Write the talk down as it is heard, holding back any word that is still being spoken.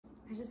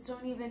I just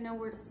don't even know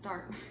where to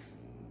start.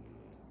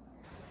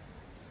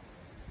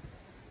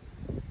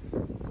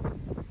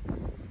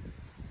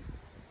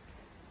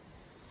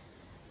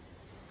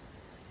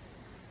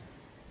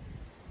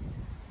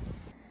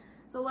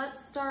 So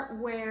let's start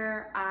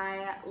where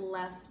I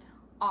left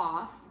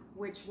off,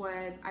 which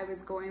was I was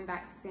going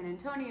back to San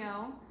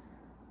Antonio.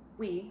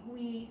 We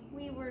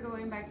were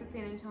going back to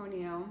San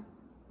Antonio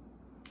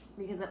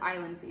because of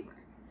island fever.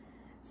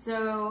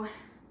 So,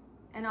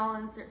 and I'll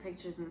insert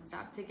pictures and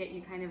stuff to get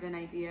you kind of an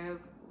idea of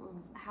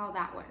how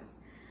that was.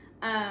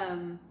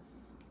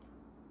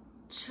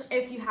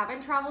 If you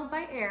haven't traveled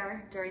by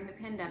air during the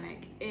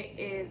pandemic, it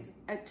is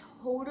a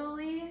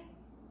totally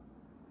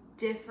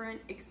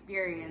different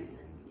experience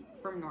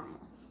from normal.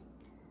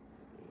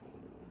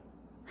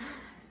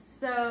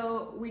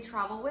 So we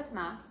travel with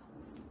masks.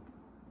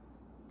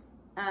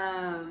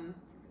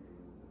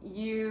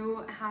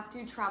 You have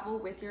to travel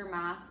with your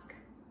mask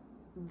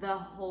the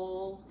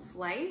whole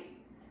flight.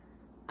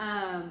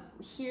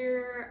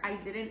 Here I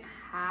didn't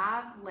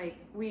have, like,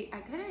 I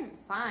couldn't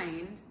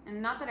find,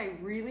 and not that I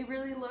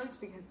really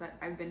looked because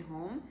I've been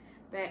home,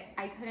 but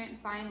I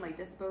couldn't find like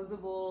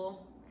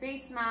disposable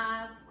face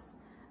masks.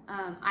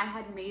 I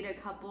had made a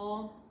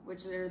couple,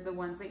 which are the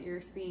ones that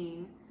you're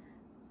seeing,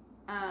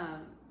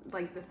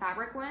 like the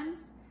fabric ones,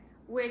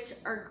 which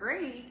are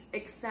great,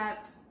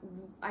 except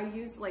I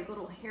used like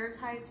little hair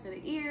ties for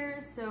the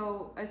ears.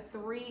 So a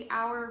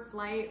 3-hour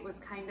flight was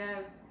kind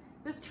of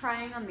just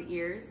trying on the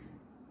ears.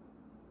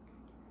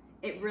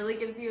 It really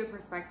gives you a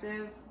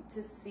perspective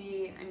to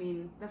see, I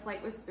mean, the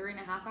flight was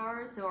 3.5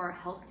 hours. So our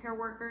healthcare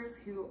workers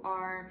who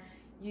are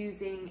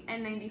using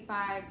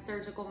N95,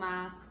 surgical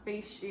masks,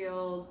 face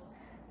shields,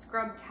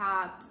 scrub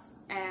caps,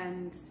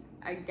 and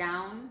a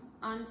gown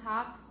on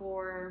top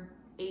for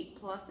 8+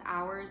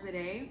 hours a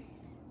day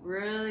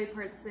really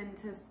puts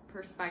into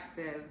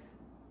perspective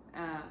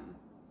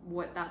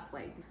what that's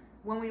like.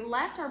 When we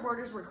left, our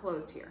borders were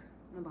closed here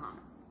in the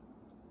Bahamas.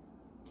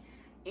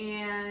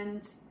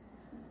 And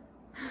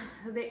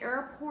the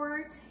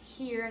airport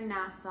here in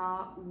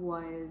Nassau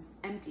was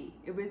empty.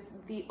 It was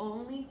the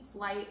only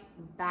flight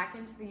back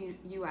into the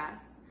US.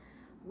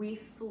 We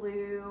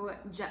flew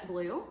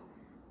JetBlue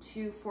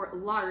to Fort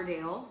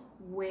Lauderdale,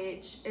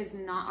 which is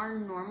not our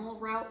normal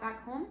route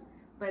back home,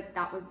 but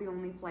that was the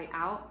only flight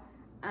out.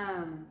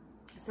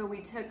 So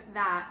we took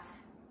that.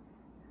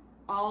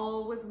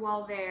 All was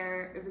well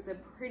there. It was a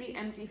pretty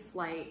empty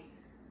flight.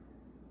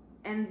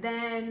 And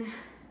then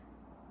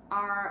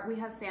we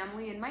have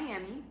family in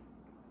Miami.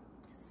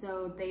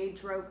 So they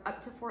drove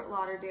up to Fort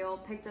Lauderdale,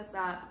 picked us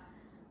up,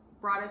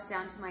 brought us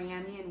down to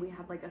Miami, and we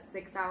had like a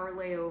 6-hour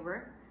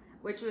layover,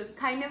 which was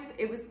kind of,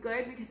 it was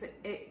good because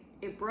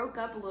it broke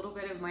up a little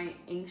bit of my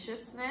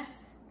anxiousness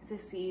to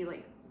see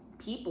like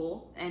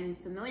people and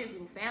familiar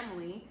people,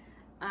 family.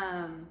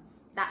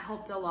 That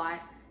helped a lot.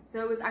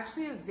 So it was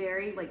actually a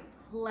very like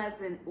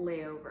pleasant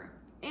layover.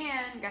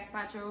 And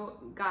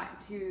Gaspacho got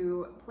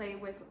to play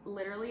with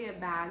literally a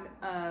bag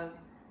of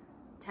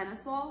tennis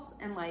balls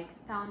and like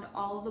found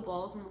all of the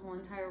balls in the whole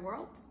entire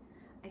world.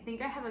 I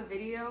think I have a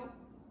video,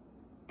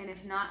 and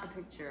if not, a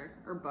picture,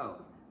 or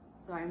both.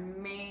 So I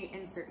may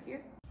insert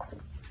here.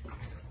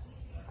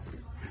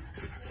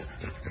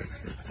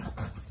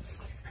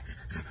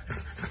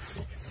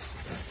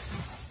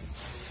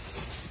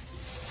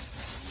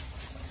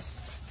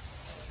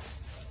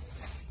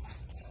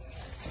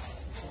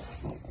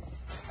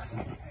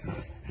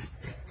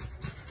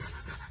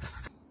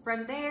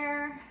 From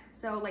there,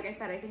 so like I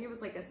said, I think it was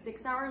like a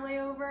 6-hour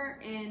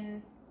layover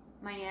in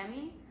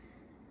Miami.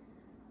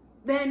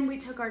 Then we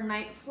took our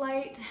night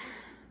flight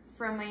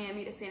from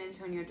Miami to San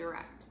Antonio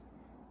direct.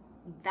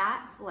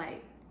 That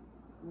flight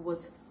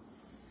was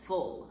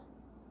full.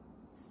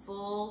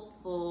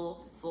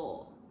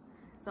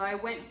 So I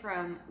went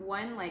from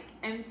one like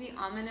empty,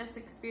 ominous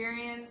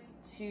experience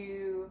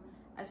to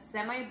a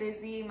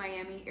semi-busy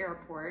Miami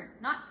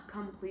airport. Not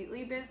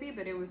completely busy,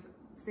 but it was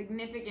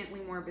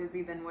significantly more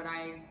busy than what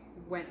I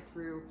went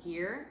through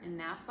here in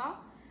Nassau.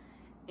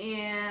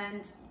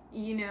 And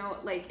you know,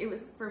 like it was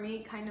for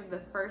me kind of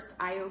the first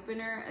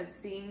eye-opener of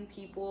seeing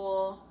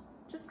people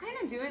just kind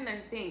of doing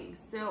their thing.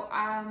 So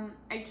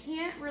I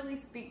can't really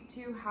speak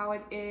to how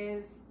it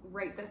is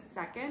right this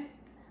second.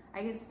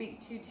 I can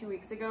speak to 2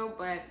 weeks ago,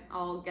 but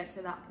I'll get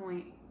to that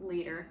point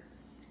later.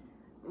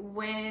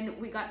 When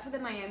we got to the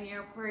Miami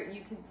airport,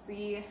 you could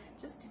see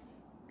just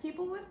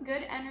people with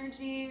good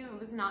energy. It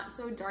was not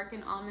so dark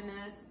and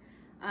ominous.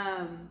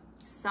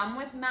 Some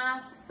with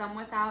masks, some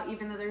without,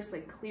 even though there's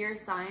like clear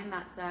sign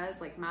that says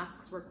like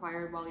masks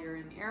required while you're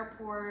in the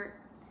airport.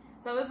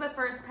 So it was the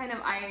first kind of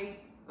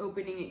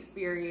eye-opening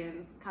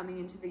experience coming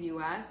into the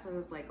US. I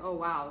was like, oh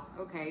wow,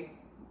 okay,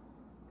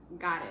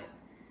 got it.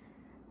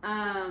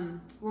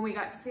 When we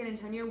got to San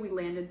Antonio, we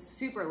landed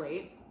super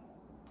late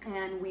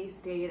and we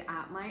stayed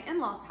at my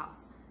in-laws'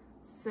 house.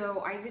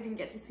 So I didn't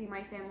get to see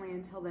my family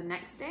until the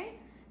next day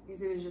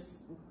because it was just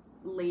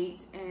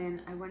late, and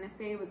I want to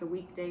say it was a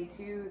weekday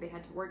too. They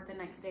had to work the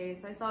next day,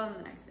 so I saw them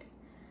the next day.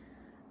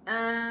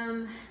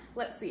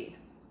 Let's see.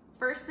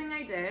 First thing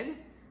I did,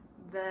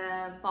 the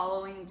the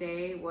following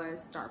day was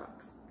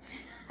Starbucks.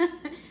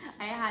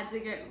 I had to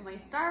get my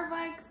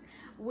Starbucks,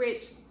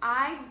 which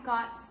I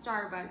got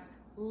Starbucks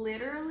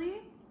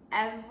literally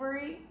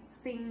every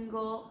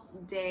single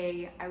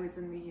day I was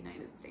in the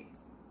United States.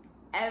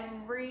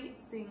 Every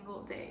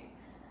single day.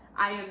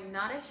 I am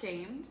not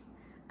ashamed.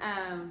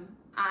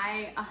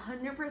 I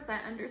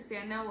 100%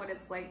 understand now what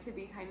it's like to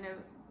be kind of,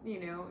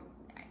 you know,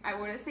 I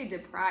wouldn't say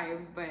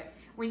deprived, but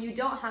when you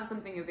don't have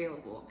something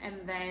available and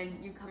then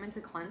you come into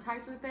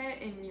contact with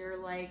it and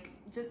you're like,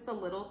 just the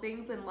little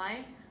things in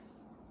life.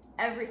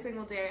 Every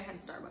single day I had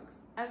Starbucks.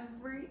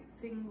 Every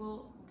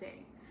single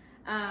day.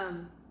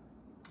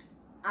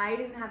 I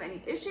didn't have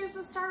any issues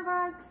with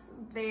Starbucks.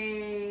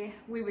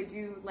 We would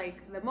do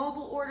like the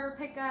mobile order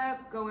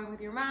pickup, go in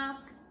with your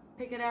mask,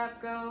 pick it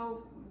up,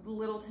 go,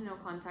 little to no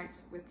contact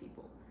with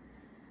people.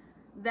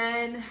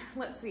 Then,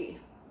 let's see,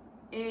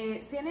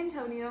 in San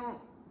Antonio,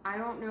 I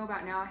don't know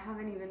about now, I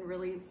haven't even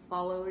really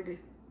followed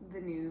the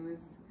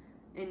news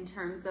in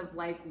terms of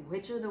like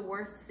which are the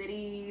worst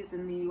cities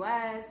in the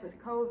US with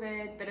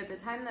COVID, but at the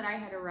time that I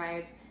had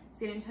arrived,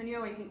 San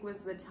Antonio I think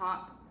was the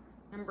top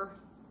number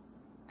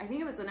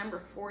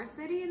 4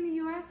 city in the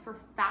US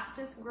for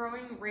fastest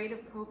growing rate of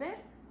COVID.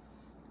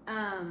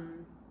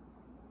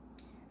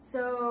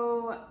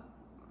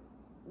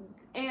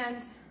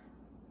 And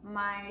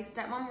my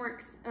stepmom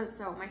works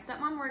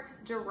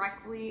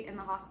directly in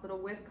the hospital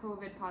with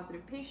COVID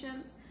positive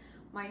patients.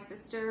 My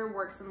sister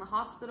works in the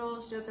hospital.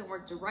 She doesn't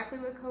work directly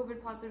with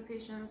COVID positive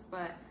patients,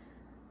 but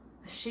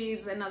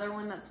she's another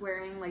one that's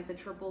wearing like the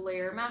triple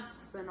layer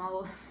masks and all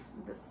of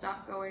the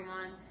stuff going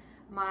on.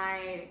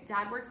 My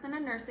dad works in a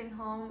nursing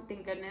home.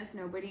 Thank goodness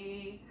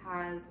nobody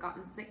has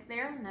gotten sick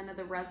there. None of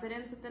the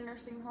residents at the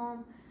nursing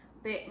home.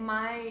 But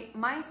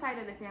my side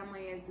of the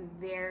family is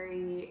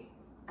very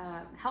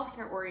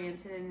healthcare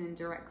oriented and in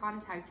direct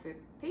contact with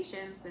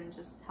patients and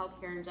just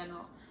healthcare in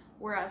general.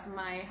 Whereas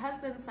my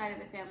husband's side of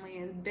the family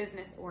is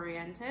business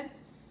oriented.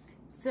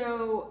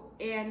 So,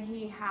 and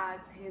he has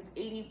his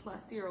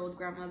 80-plus-year-old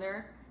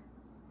grandmother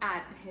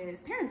at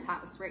his parents'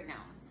 house right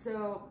now.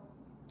 So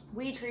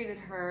we treated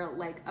her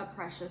like a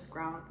precious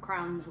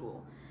crown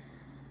jewel.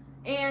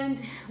 And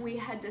we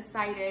had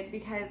decided,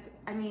 because,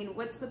 I mean,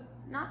 what's the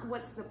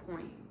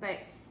point, but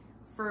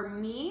for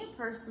me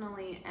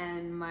personally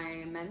and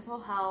my mental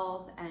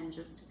health and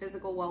just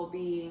physical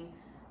well-being,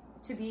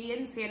 to be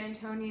in San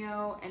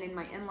Antonio and in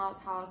my in-laws'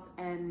 house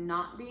and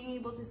not being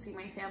able to see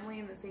my family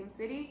in the same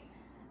city,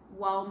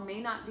 while may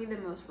not be the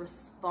most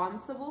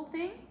responsible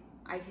thing,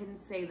 I can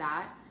say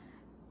that,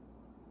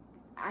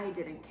 I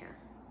didn't care.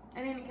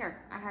 I didn't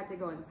care. I had to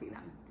go and see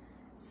them.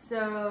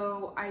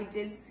 So I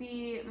did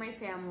see my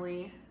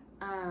family,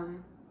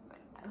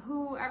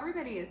 who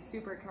everybody is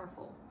super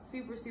careful,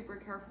 super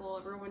careful.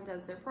 Everyone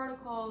does their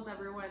protocols.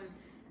 Everyone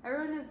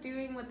is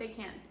doing what they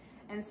can.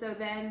 And so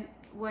then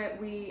what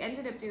we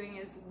ended up doing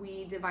is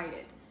we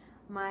divided.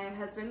 My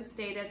husband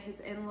stayed at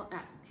his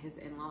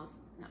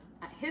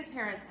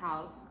parents'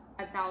 house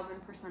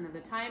 1,000% of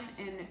the time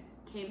and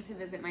came to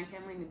visit my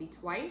family maybe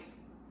twice.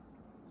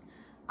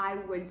 I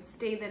would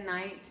stay the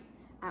night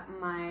at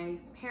my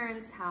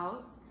parents'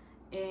 house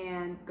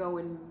and go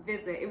and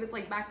visit. It was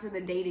like back to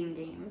the dating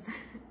games,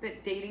 the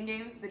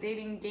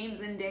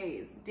dating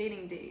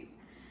days.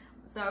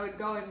 So I would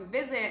go and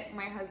visit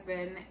my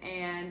husband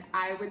and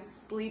I would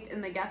sleep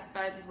in the guest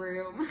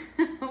bedroom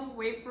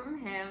away from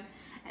him,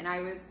 and I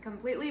was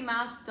completely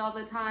masked all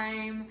the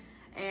time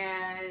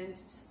and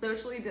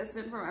socially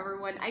distant from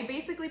everyone. I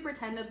basically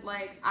pretended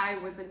like I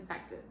was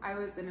infected. I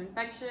was an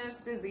infectious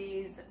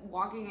disease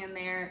walking in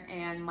there,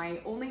 and my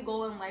only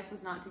goal in life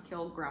was not to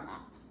kill grandma.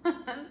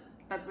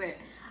 That's it.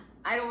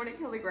 I don't want to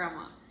kill the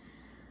grandma.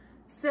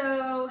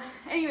 So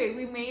anyway,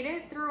 we made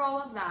it through all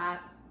of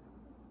that.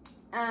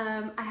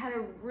 I had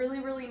a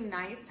really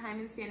nice time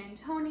in San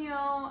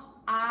Antonio.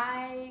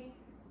 I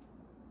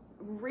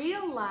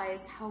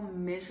realized how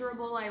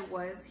miserable I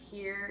was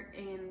here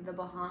in the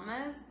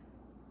Bahamas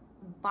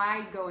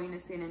by going to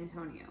San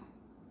Antonio.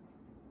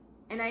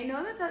 And I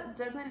know that that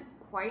doesn't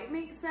quite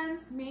make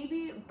sense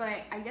maybe,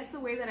 but I guess the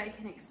way that I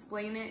can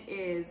explain it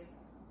is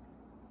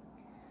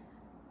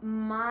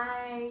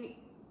myself,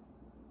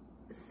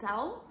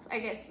 I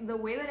guess the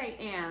way that I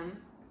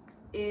am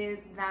is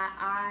that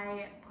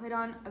I put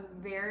on a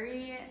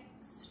very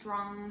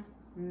strong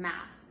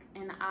mask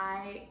and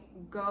I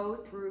go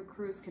through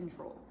cruise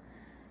control.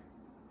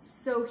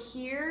 So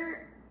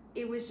here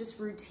it was just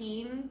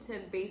routine to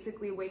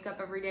basically wake up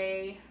every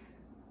day,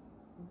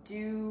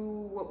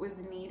 do what was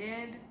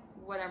needed,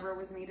 whatever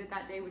was needed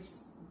that day, which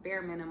is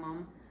bare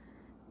minimum,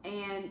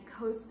 and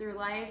coast through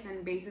life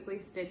and basically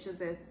stitch as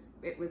if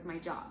it was my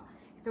job.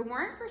 If it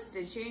weren't for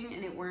stitching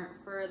and it weren't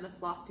for the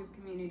Flosstube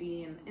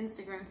community and the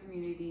Instagram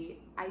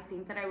community, I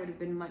think that I would have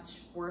been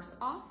much worse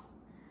off.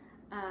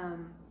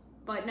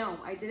 But no,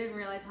 I didn't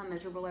realize how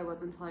miserable I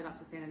was until I got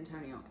to San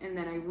Antonio. And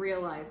then I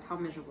realized how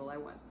miserable I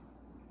was.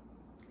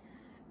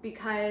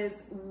 Because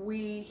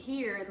we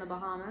here in the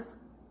Bahamas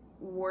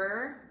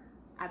were,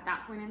 at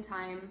that point in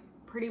time,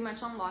 pretty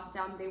much on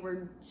lockdown. They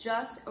were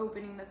just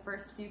opening the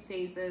first few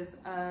phases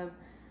of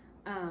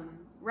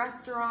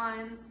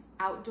restaurants,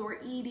 outdoor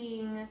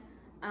eating,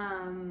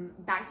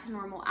 back to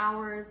normal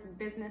hours,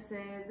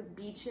 businesses,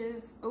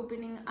 beaches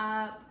opening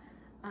up,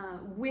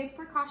 with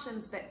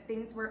precautions, but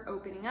things were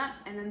opening up,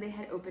 and then they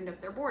had opened up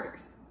their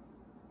borders.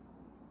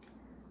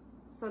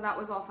 So that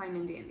was all fine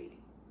and dandy.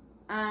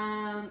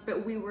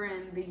 But we were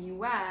in the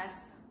US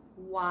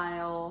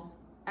while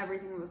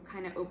everything was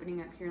kind of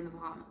opening up here in the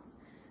Bahamas.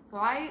 So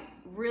I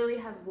really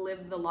have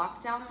lived the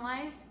lockdown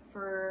life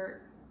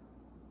for,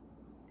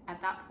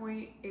 at that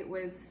point, it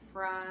was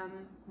from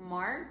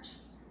March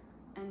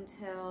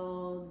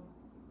until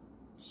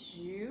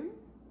June.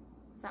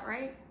 Is that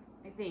right?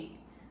 I think.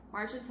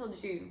 March until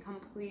June,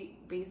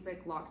 complete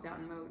basic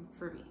lockdown mode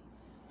for me.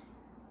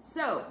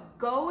 So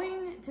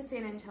going to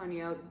San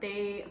Antonio,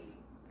 they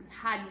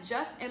had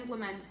just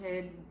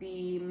implemented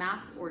the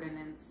mask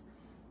ordinance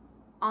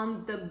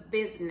on the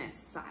business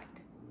side.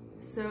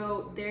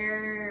 So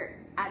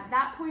there, at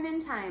that point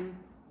in time,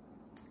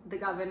 the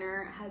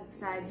governor had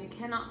said you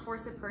cannot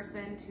force a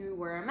person to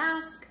wear a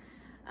mask.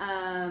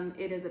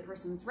 It is a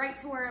person's right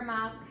to wear a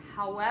mask.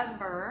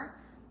 However,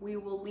 we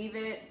will leave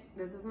it,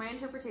 this is my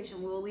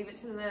interpretation, we will leave it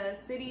to the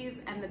cities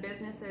and the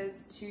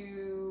businesses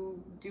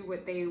to do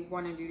what they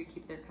want to do to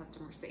keep their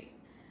customers safe.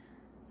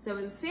 So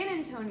in San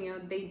Antonio,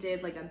 they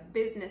did like a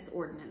business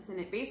ordinance, and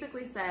it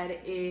basically said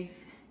if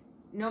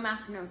no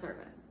mask, no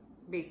service,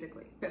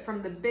 basically, but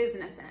from the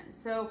business end.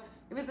 So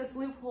it was this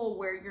loophole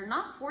where you're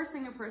not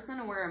forcing a person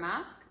to wear a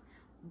mask,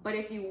 but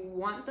if you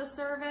want the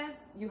service,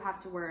 you have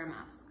to wear a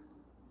mask.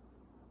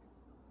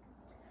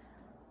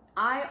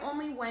 I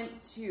only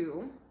went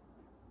to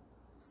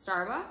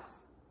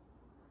Starbucks,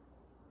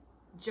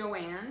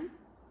 Joann,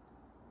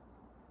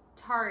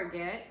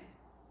 Target,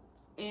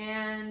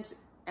 and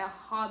a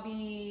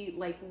hobby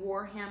like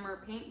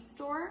Warhammer paint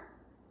store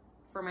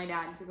for my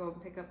dad to go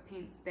and pick up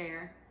paints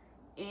there.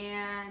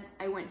 And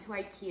I went to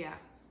IKEA.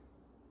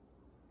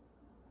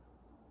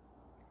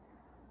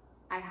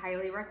 I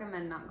highly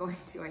recommend not going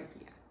to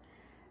IKEA.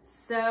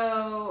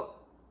 So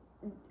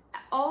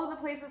all of the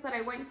places that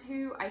I went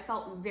to, I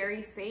felt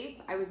very safe.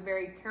 I was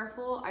very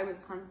careful. I was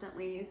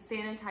constantly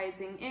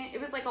sanitizing it.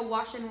 It was like a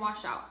wash in,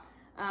 wash out.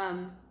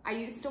 I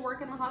used to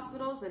work in the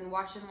hospitals, and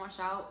wash in, wash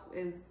out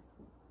is,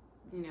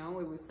 you know,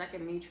 it was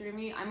second nature to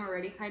me. I'm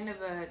already kind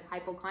of a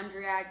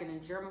hypochondriac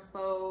and a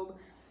germaphobe.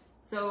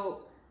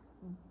 So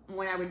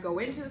when I would go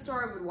into a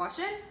store, I would wash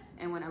in,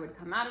 and when I would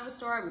come out of a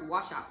store, I would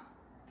wash out.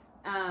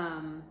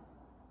 And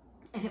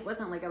it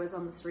wasn't like I was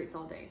on the streets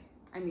all day.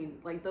 I mean,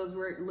 like, those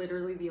were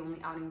literally the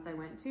only outings I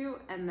went to,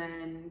 and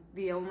then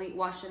the only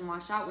wash in,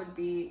 wash out would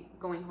be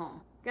going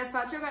home.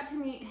 Gaspacho got to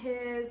meet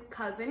his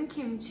cousin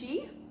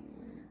Kimchi,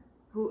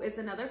 who is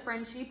another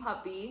Frenchie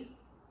puppy,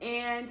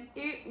 and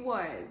it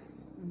was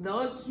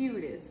the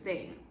cutest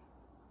thing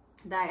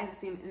that I have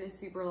seen in a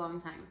super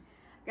long time.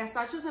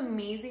 Gaspacho's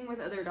amazing with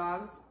other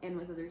dogs and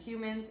with other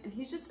humans, and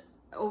he's just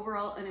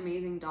overall an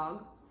amazing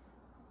dog.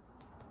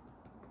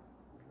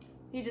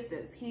 He just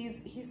is.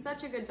 He's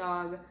such a good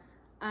dog.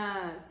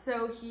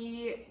 So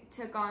he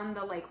took on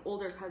the like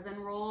older cousin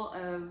role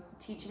of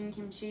teaching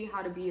Kimchi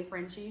how to be a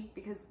Frenchie,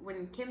 because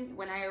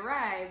when I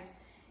arrived,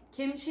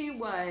 Kimchi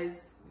was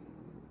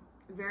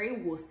very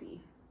wussy.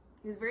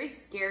 He was very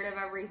scared of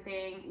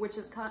everything, which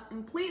is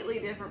completely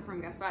different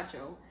from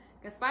Gaspacho.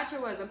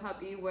 Gaspacho as a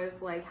puppy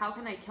was like, how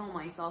can I kill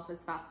myself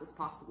as fast as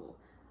possible?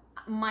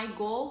 My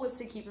goal was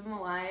to keep him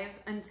alive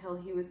until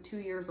he was 2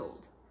 years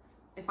old.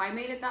 If I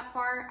made it that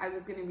far, I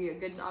was gonna be a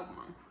good dog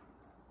mom.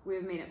 We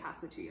have made it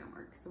past the 2-year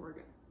mark, so we're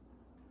good.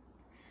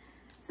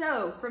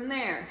 So from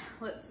there,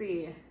 let's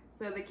see.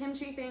 So the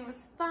Kimchi thing was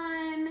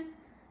fun,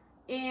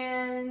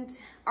 and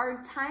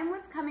our time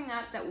was coming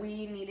up that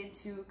we needed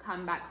to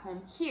come back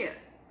home here.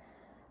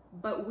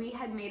 But we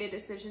had made a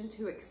decision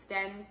to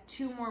extend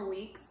 2 more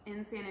weeks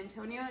in San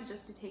Antonio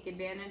just to take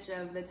advantage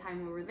of the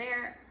time we were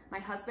there. My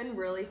husband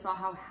really saw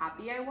how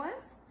happy I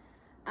was.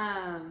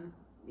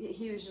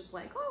 He was just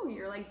like, oh,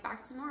 you're like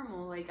back to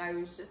normal. Like, I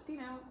was just, you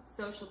know,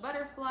 social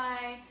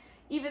butterfly.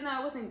 Even though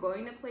I wasn't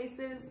going to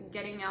places,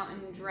 getting out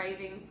and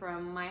driving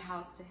from my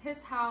house to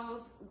his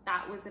house,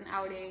 that was an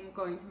outing.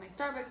 Going to my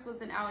Starbucks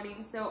was an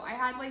outing. So I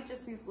had like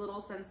just these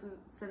little sense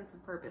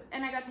of purpose.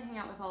 And I got to hang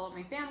out with all of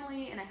my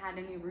family, and I had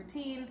a new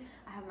routine.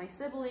 I have my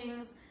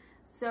siblings.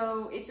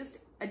 So it's just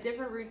a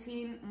different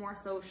routine, more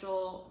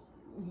social,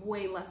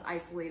 way less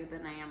isolated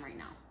than I am right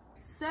now.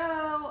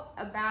 So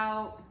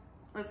about,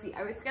 let's see,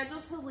 I was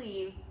scheduled to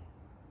leave.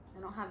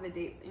 I don't have the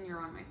dates in here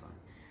on my phone.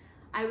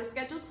 I was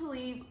scheduled to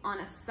leave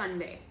on a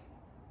Sunday.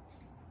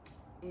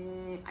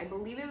 I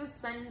believe it was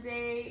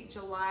Sunday,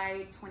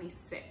 July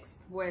 26th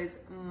was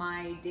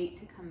my date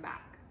to come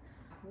back.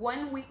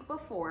 1 week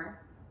before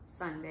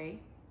Sunday,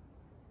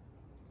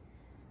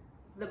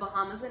 the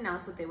Bahamas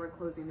announced that they were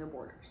closing their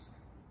borders.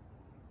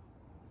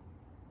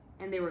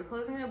 And they were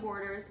closing their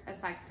borders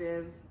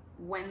effective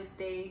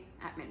Wednesday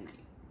at midnight.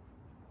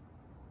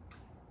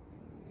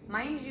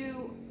 Mind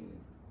you,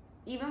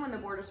 even when the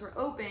borders were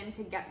open,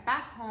 to get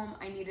back home,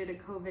 I needed a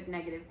COVID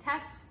negative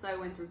test. So I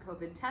went through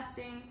COVID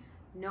testing.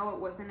 No, it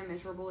wasn't a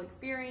miserable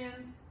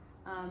experience.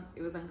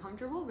 It was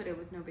uncomfortable, but it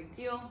was no big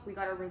deal. We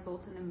got our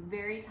results in a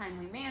very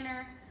timely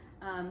manner.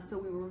 So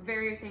we were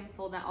very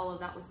thankful that all of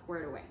that was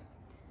squared away.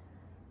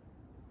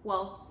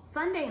 Well,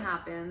 Sunday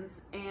happens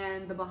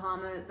and the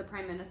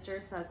Prime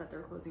Minister says that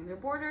they're closing their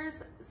borders.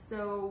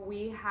 So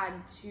we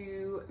had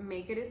to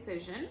make a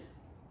decision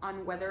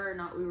on whether or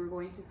not we were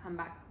going to come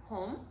back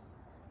home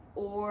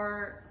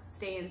or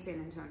stay in San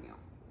Antonio.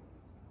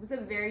 It was a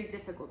very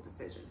difficult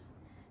decision.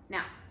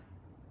 Now,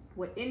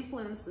 what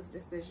influenced this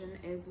decision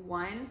is,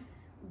 one,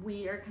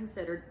 we are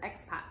considered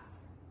expats.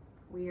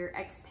 We are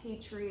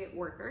expatriate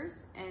workers,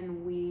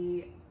 and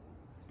we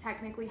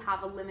technically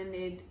have a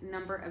limited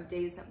number of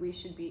days that we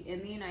should be in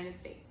the United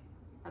States.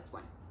 That's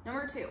one.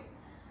 Number two,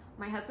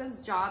 my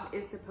husband's job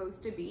is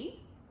supposed to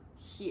be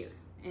here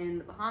in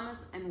the Bahamas,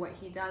 and what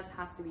he does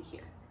has to be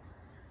here.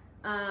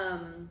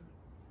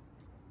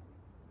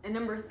 And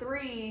number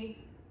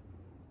three,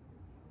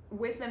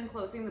 with them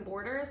closing the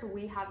borders,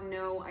 we have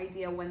no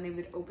idea when they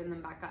would open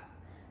them back up.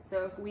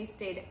 So if we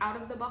stayed out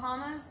of the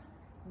Bahamas,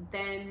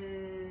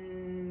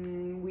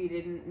 then we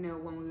didn't know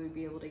when we would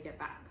be able to get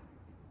back.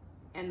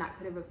 And that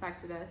could have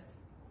affected us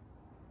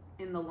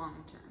in the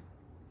long term.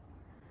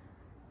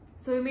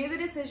 So we made the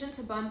decision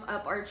to bump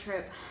up our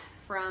trip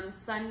from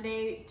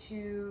Sunday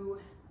to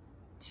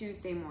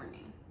Tuesday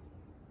morning,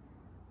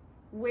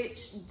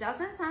 which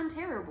doesn't sound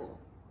terrible.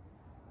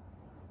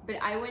 But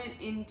I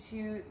went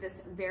into this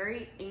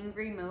very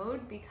angry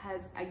mode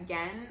because,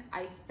 again,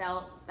 I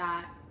felt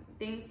that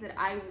things that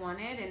I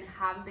wanted and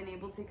have been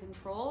able to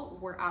control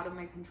were out of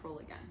my control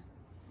again.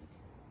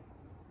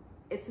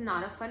 It's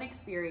not a fun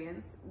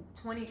experience.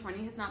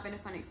 2020 has not been a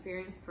fun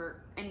experience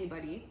for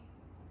anybody.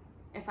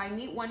 If I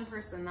meet one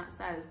person that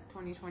says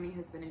 2020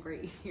 has been a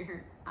great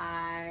year,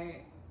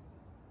 I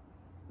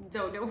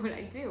don't know what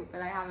I do,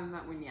 but I haven't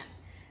met one yet.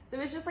 So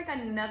it was just like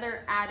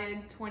another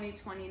added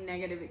 2020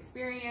 negative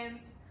experience.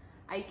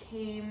 I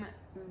came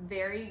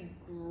very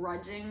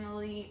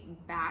grudgingly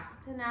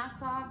back to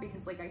Nassau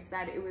because, like I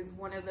said, it was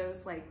one of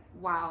those like,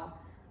 wow,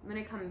 I'm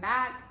gonna come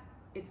back.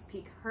 It's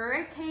peak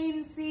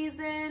hurricane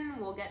season.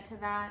 We'll get to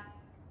that.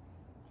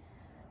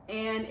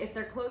 And if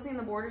they're closing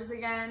the borders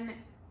again,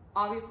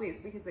 obviously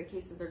it's because the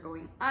cases are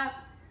going up.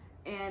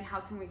 And how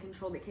can we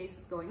control the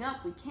cases going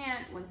up? We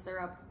can't. Once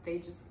they're up, they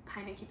just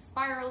kind of keep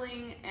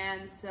spiraling.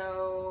 And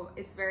so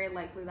it's very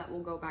likely that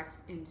we'll go back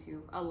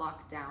into a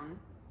lockdown.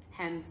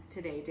 Hence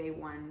today, day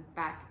one,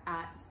 back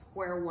at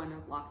square one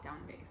of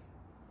lockdown days.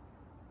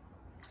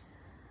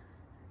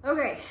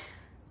 Okay,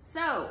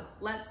 so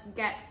let's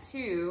get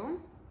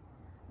to,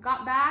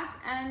 got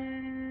back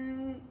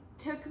and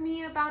took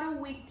me about a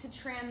week to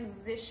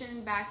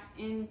transition back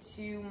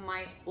into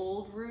my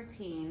old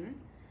routine.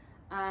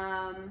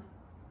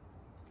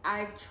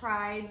 I've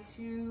tried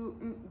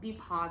to be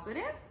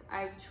positive.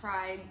 I've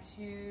tried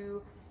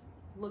to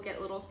look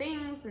at little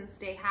things and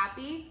stay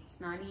happy. It's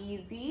not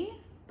easy,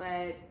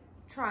 but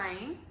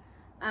trying.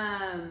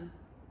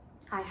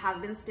 I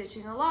have been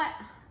stitching a lot.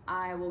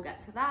 I will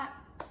get to that.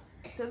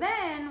 So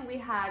then we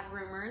had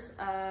rumors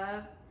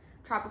of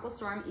Tropical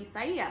Storm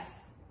Isaias.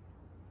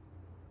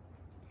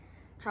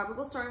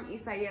 Tropical Storm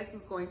Isaias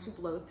was going to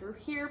blow through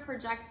here,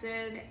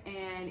 projected,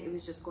 and it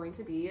was just going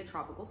to be a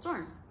tropical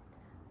storm.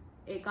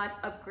 It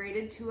got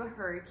upgraded to a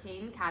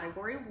hurricane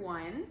category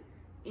 1,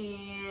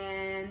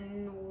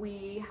 and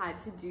we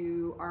had to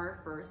do our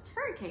first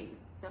hurricane.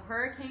 So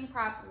hurricane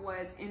prep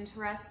was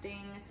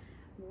interesting.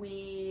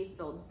 We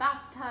filled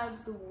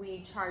bathtubs,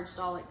 we charged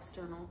all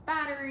external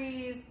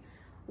batteries,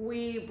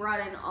 we brought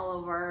in all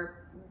of our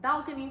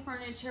balcony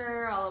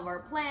furniture, all of our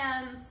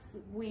plants.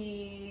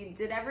 We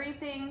did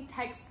everything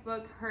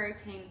textbook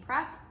hurricane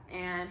prep,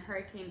 and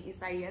Hurricane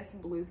Isaias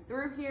blew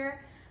through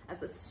here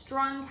as a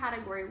strong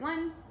category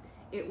 1.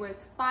 It was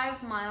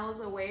 5 miles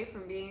away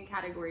from being a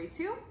category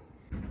 2.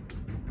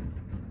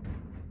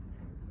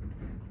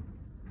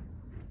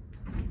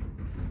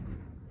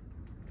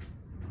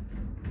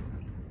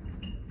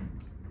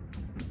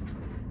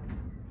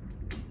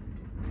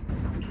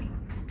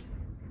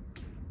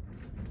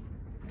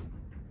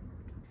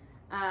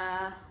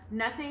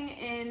 Nothing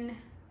in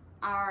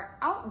our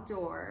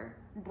outdoor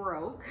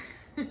broke,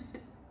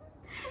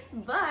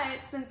 but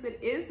since it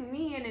is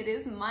me and it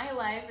is my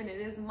life and it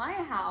is my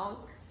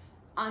house,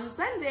 on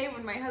Sunday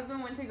when my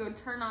husband went to go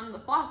turn on the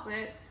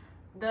faucet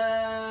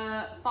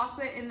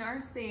in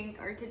our sink,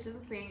 our kitchen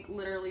sink,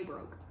 literally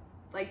broke,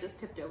 like just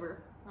tipped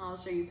over. I'll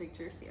show you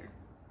pictures here.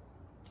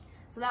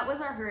 So that was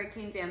our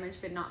hurricane damage,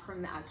 but not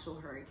from the actual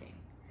hurricane.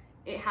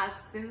 It has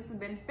since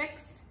been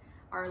fixed.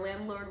 Our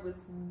landlord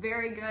was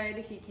very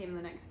good. He came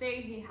the next day.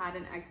 He had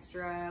an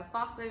extra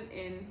faucet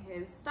in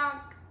his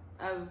stock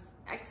of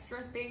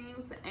extra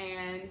things,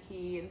 and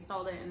he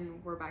installed it,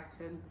 and we're back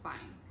to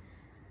fine.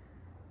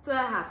 So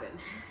that happened.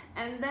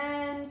 And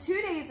then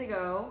 2 days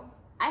ago,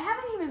 I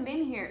haven't even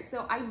been here.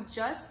 So I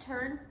just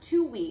turned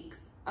 2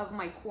 weeks of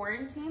my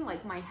quarantine,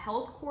 like my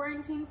health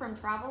quarantine from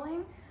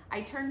traveling.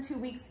 I turned 2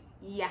 weeks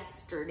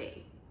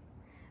yesterday.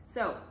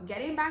 So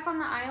getting back on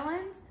the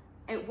island,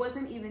 it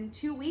wasn't even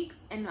 2 weeks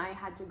and I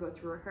had to go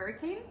through a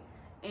hurricane.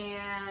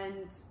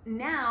 And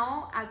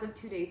now, as of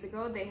 2 days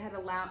ago, they had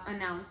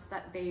announced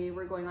that they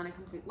were going on a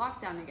complete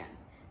lockdown again.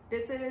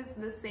 This is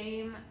the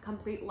same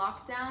complete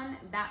lockdown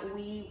that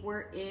we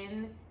were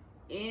in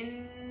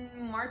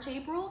March,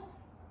 April.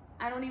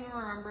 I don't even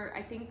remember.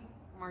 I think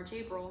March,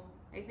 April.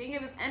 I think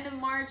it was end of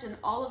March and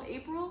all of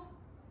April.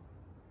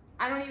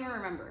 I don't even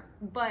remember.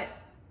 But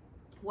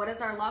what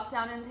does our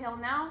lockdown entail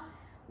now?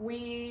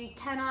 We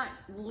cannot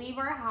leave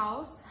our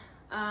house.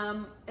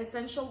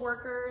 Essential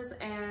workers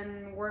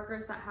and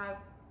workers that have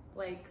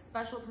like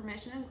special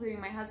permission, including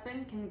my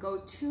husband, can go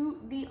to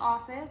the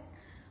office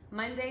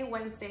Monday,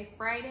 Wednesday,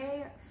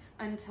 Friday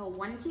until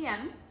 1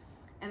 p.m.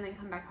 and then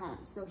come back home.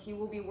 So he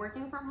will be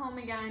working from home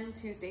again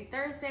Tuesday,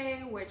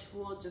 Thursday, which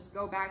will just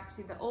go back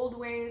to the old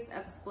ways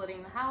of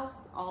splitting the house.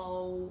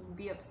 I'll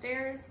be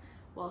upstairs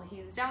while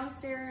he's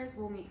downstairs.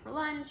 We'll meet for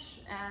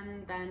lunch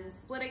and then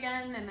split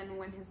again. And then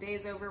when his day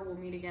is over, we'll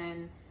meet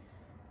again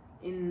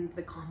in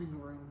the common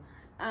room.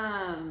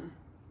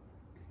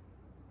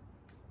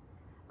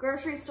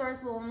 Grocery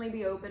stores will only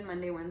be open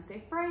Monday,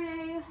 Wednesday,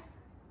 Friday.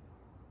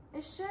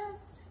 It's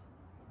just,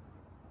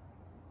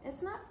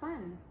 it's not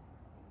fun.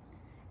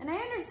 And I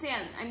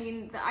understand, I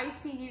mean, the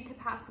ICU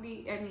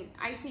capacity,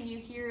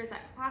 ICU here is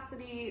at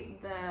capacity.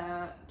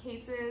 The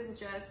cases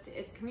just,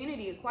 it's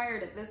community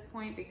acquired at this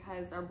point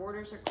because our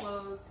borders are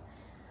closed.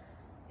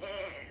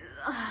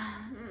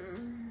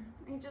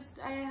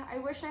 I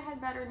wish I had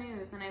better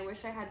news and I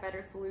wish I had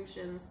better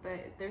solutions, but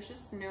there's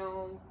just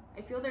no,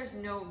 I feel there's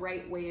no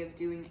right way of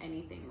doing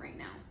anything right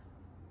now.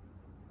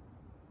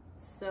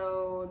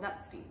 So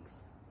that stinks.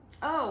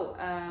 Oh,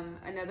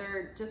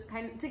 another, just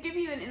kind of, to give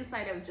you an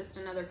insight of just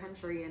another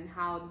country and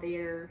how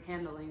they're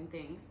handling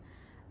things.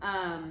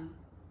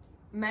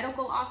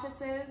 Medical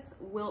offices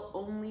will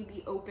only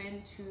be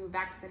open to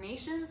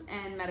vaccinations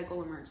and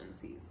medical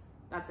emergencies.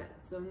 That's it.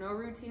 So no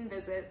routine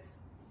visits.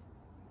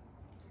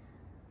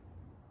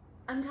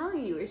 I'm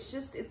telling you, it's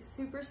just, it's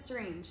super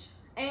strange.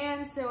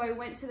 And so I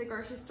went to the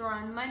grocery store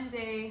on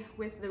Monday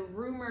with the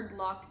rumored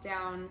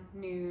lockdown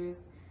news.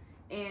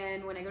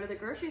 And when I go to the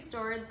grocery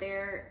store,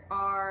 there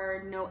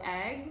are no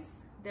eggs.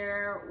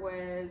 There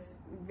was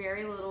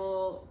very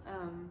little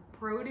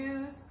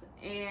produce,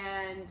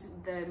 and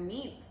the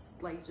meats,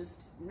 like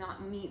just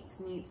not meats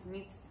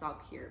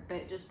suck here,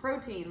 but just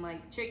protein,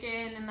 like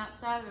chicken and that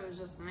stuff, it was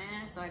just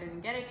meh, so I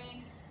didn't get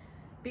any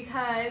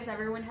because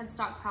everyone had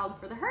stockpiled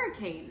for the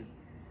hurricane.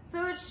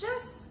 So it's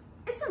just,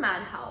 it's a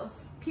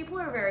madhouse. People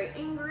are very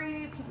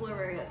angry, people are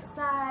very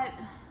upset.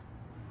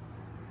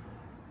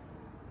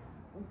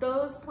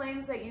 Those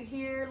planes that you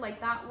hear, like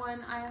that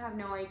one, I have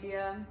no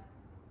idea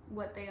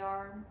what they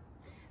are.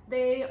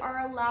 They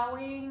are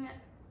allowing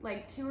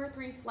like 2 or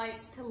 3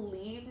 flights to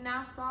leave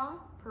Nassau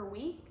per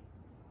week.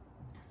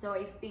 So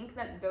I think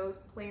that those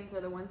planes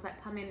are the ones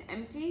that come in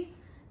empty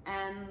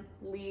and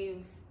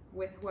leave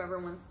with whoever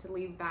wants to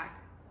leave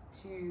back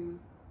to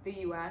the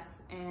US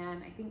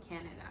and I think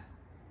Canada.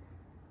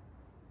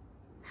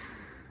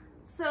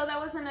 So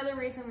that was another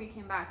reason we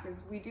came back, is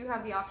we do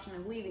have the option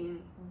of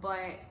leaving,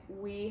 but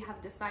we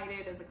have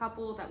decided as a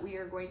couple that we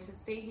are going to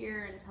stay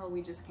here until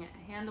we just can't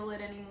handle it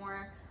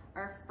anymore.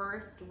 Our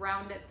first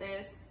round at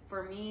this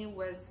for me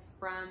was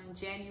from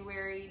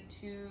January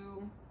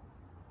to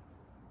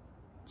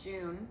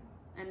June,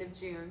 end of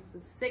June, so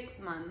 6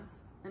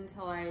 months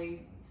until I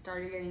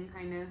started getting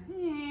kind of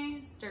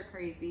stir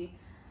crazy.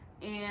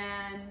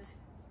 And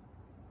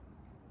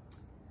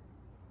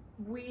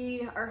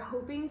we are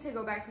hoping to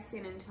go back to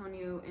San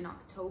Antonio in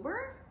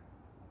October,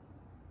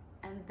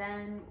 and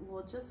then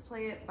we'll just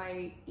play it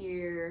by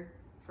ear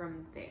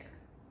from there.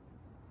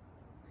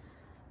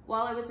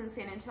 While I was in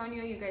San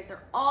Antonio, you guys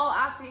are all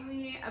asking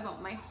me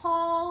about my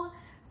haul.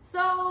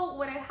 So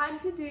what I had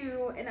to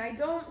do, and I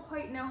don't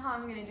quite know how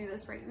I'm gonna do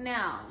this right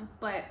now,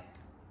 but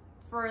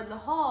for the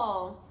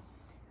haul,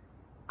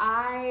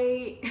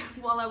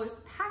 while I was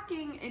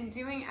packing and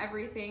doing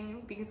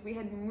everything, because we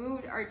had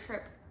moved our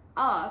trip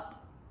up,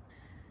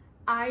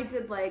 I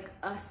did like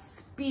a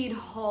speed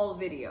haul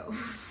video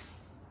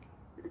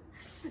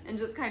and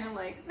just kind of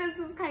like, this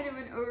is kind of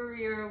an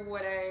overview of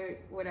what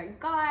I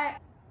got,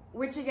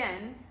 which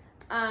again,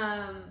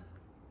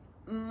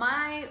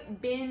 my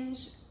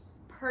binge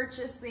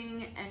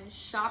purchasing and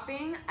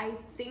shopping, I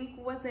think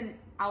was an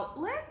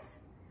outlet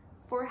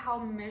for how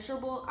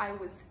miserable I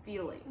was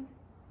feeling.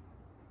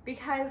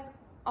 Because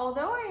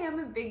although I am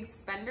a big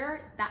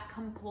spender, that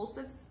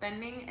compulsive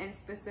spending, and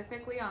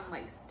specifically on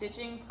like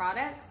stitching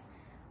products,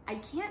 I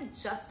can't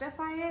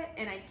justify it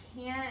and I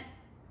can't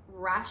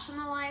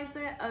rationalize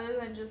it other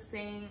than just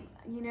saying,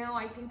 you know,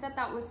 I think that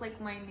that was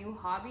like my new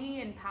hobby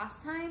and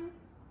pastime.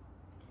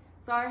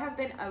 So I have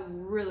been a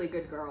really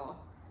good girl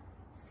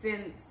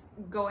since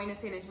going to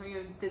San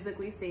Antonio and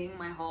physically seeing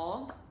my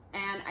haul.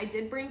 And I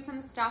did bring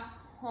some stuff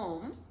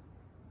home,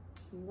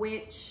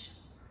 which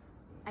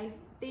I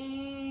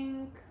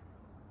think,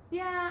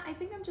 yeah, I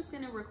think I'm just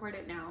gonna record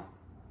it now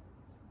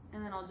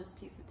and then I'll just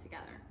piece it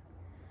together.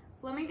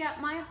 So let me get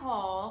my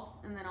haul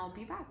and then I'll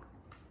be back.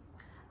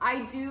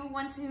 I do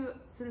want to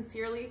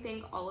sincerely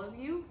thank all of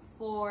you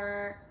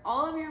for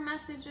all of your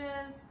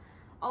messages,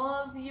 all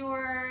of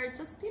your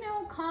just, you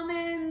know,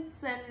 comments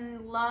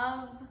and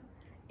love.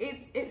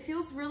 It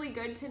feels really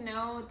good to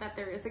know that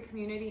there is a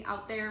community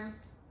out there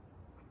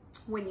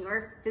when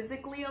you're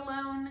physically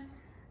alone.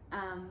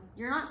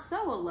 You're not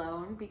so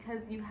alone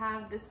because you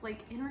have this like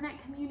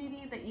internet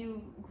community that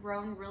you've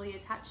grown really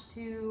attached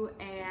to,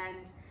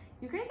 and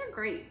you guys are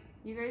great.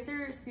 You guys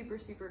are super,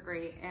 super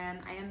great, and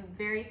I am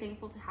very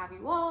thankful to have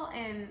you all,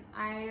 and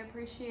I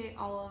appreciate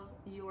all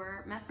of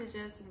your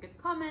messages and good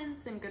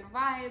comments and good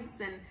vibes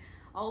and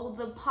all of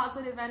the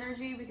positive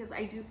energy, because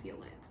I do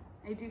feel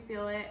it. I do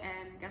feel it,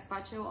 and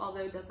Gaspacho,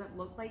 although doesn't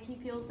look like he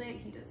feels it,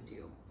 he does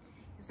too.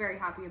 He's very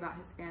happy about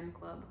his fan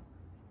club.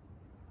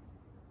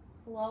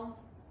 Hello?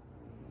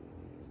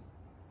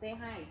 Say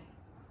hi.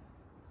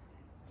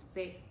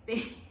 Say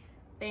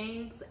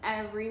thanks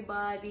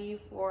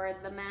everybody for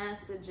the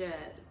messages.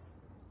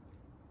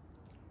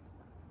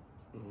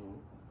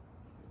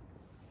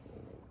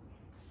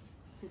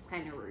 It's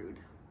kind of rude.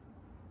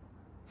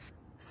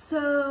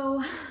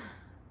 So,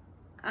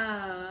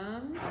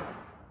 oh,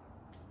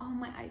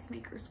 my ice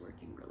maker's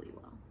working really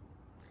well.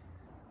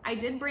 I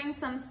did bring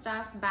some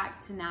stuff back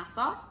to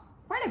Nassau,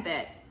 quite a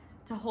bit,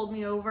 to hold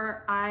me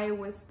over. I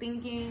was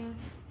thinking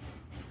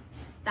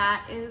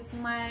that is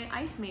my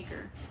ice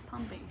maker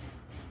pumping.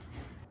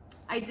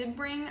 I did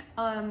bring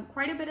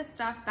quite a bit of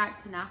stuff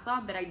back to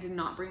Nassau, but I did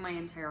not bring my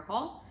entire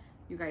haul.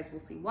 You guys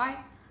will see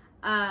why.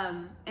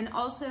 And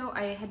also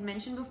I had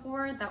mentioned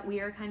before that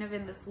we are kind of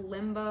in this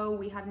limbo.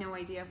 We have no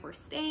idea if we're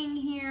staying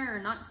here or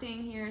not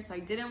staying here. So I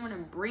didn't want to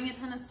bring a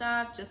ton of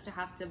stuff just to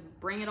have to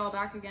bring it all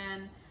back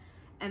again.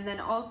 And then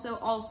also,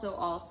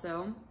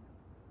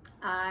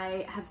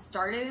 I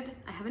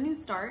have a new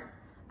start.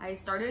 I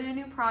started a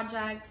new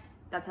project.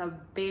 That's a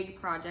big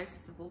project.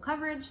 It's a full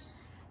coverage.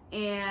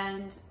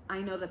 And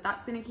I know that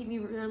that's going to keep me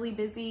really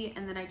busy.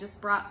 And then I just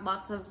brought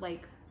lots of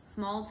like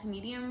small to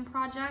medium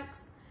projects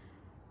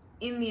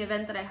in the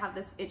event that I have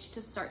this itch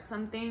to start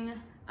something,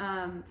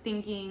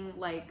 thinking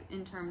like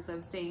in terms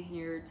of staying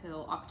here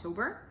till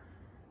October,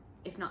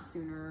 if not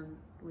sooner,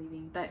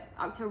 leaving, but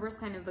October is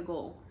kind of the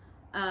goal.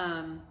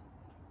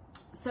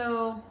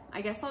 So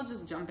I guess I'll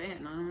just jump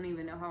in. I don't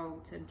even know how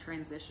to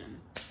transition.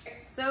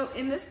 So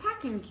in this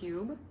packing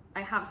cube,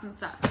 I have some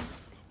stuff,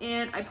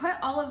 and I put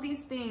all of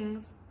these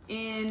things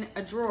in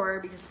a drawer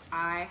because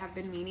I have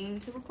been meaning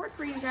to record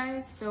for you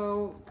guys.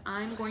 So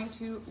I'm going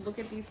to look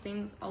at these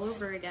things all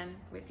over again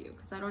with you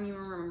because I don't even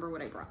remember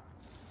what I brought.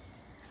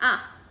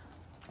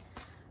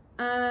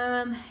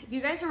 If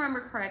you guys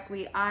remember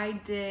correctly, I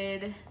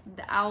did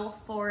the Owl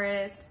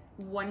Forest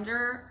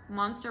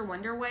Monster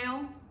Wonder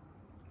Whale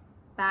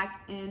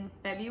back in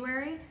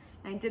February.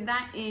 I did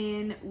that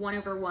in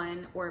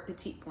 1/1 or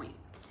Petite point.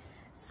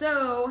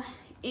 So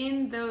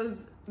in those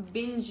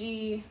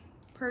bingy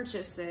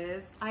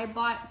purchases, I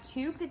bought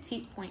 2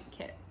 Petite point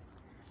kits.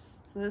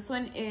 So this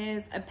one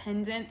is a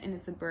pendant and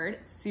it's a bird.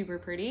 It's super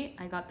pretty.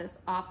 I got this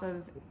off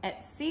of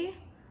Etsy.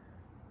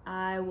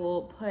 I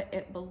will put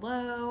it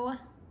below.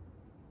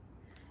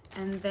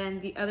 And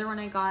then the other one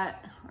I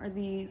got are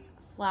these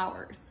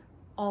flowers.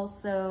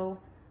 Also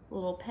a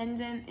little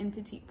pendant in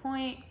Petite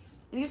point.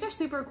 And these are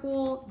super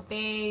cool.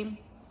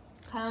 They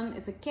come,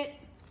 it's a kit,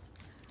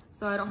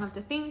 so I don't have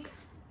to think.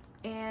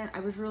 And I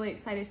was really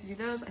excited to do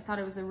those. I thought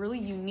it was a really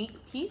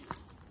unique piece.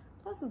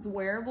 Plus it's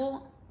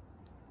wearable.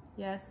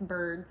 Yes,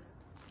 birds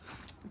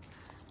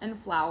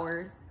and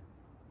flowers.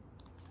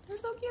 They're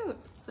so cute.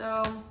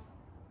 So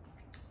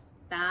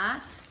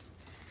that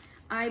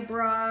I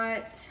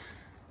brought,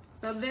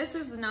 so this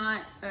is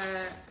not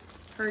a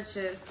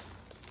purchase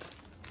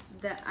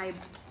that I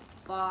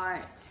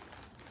bought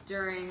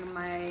during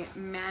my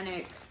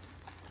manic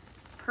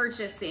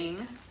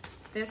purchasing.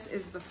 This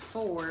is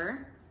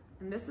before.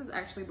 And this is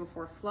actually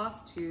before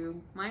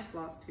Flosstube, my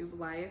Flosstube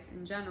life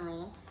in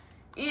general.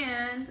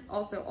 And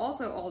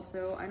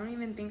also, I don't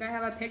even think I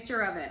have a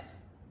picture of it.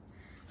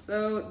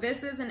 So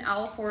this is an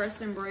Owl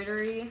Forest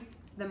embroidery,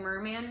 the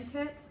merman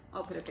kit.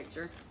 I'll put a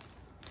picture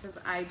because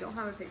I don't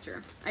have a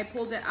picture. I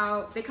pulled it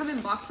out. They come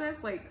in boxes,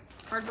 like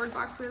cardboard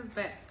boxes,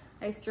 but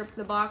I stripped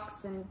the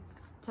box and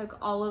took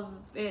all of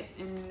it,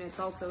 and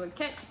it's also a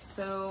kit.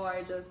 So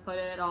I just put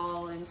it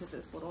all into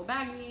this little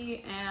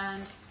baggie,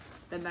 and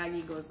the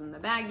baggie goes in the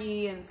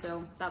baggie, and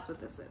so that's what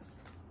this is.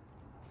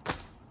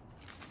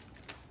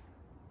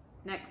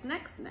 Next.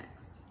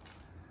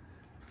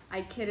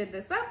 I kitted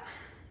this up.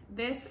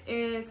 This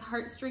is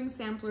Heartstring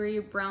Samplery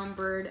Brown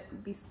Bird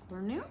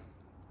Biscornu.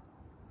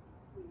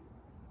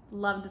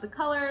 Loved the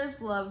colors,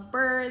 love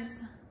birds,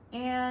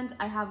 and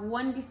I have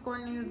one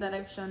Biscornu that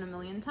I've shown a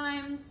million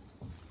times.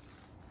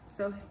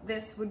 So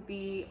this would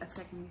be a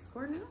second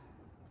Biscornu.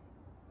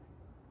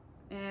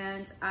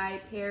 And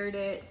I paired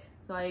it,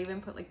 so I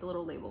even put like the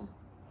little label.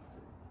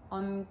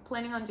 I'm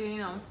planning on doing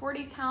it on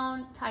 40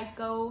 count,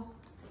 Tyco,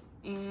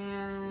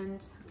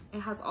 and it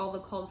has all the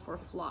called for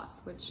floss,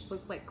 which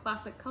looks like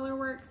classic color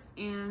works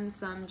and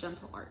some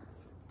gentle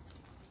arts.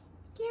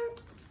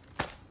 Cute.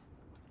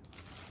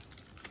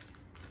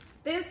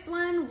 This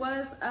one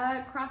was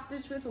a cross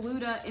stitch with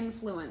Luda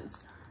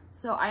influence.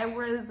 So I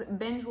was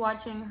binge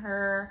watching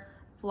her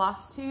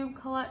Flosstube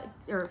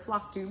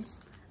Flosstubes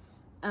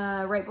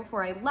right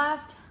before I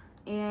left,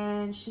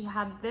 and she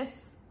had this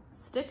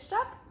stitched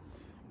up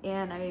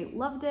and I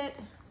loved it.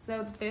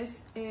 So this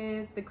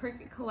is the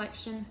Cricut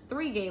Collection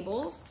 3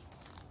 Gables.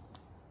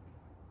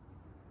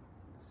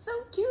 So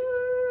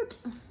cute.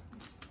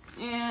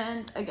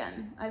 And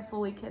again, I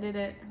fully kitted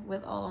it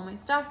with all of my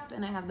stuff,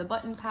 and I have the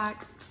button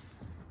pack.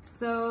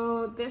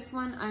 So this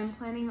one I'm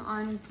planning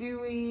on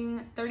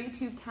doing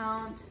 32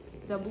 count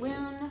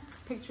doubloon.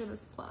 Picture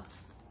this plus.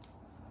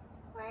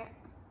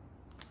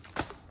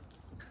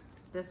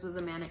 This was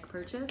a manic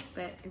purchase,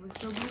 but it was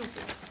so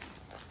beautiful.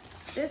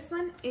 This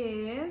one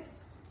is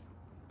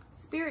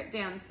Spirit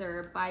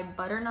Dancer by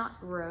Butternut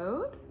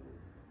Road.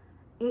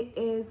 It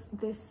is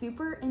this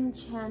super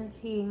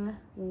enchanting,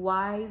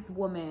 wise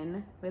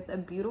woman with a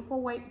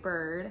beautiful white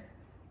bird,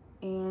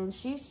 and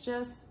she's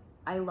just,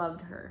 I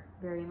loved her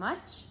very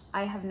much.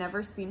 I have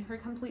never seen her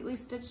completely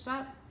stitched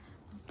up,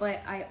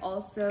 but I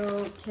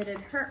also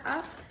kitted her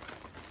up.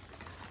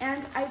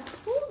 And I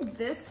pulled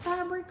this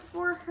fabric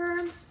for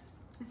her.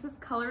 This is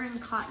Color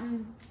and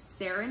Cotton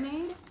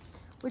Serenade,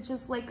 which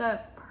is like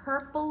a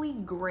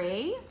purpley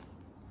gray.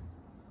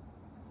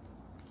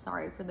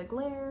 Sorry for the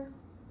glare.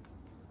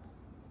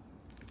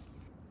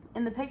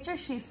 In the picture,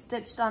 she's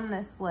stitched on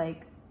this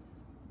like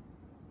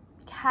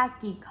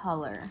khaki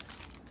color.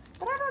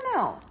 But I don't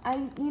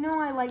know. You know,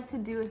 I like to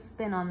do a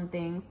spin on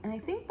things, and I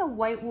think the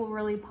white will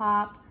really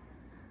pop.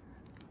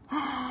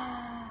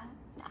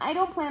 I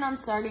don't plan on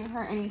starting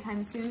her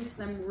anytime soon because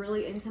I'm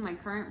really into my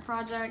current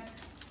project.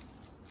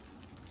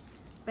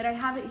 But I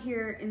have it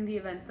here in the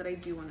event that I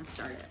do want to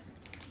start it.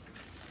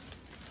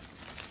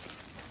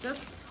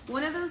 Just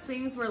one of those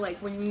things where like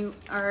when you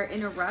are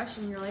in a rush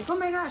and you're like, oh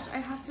my gosh, I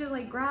have to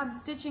like grab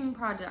stitching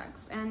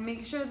projects and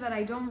make sure that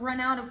I don't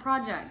run out of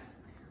projects.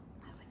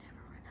 I would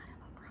never run out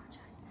of a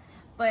project.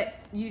 But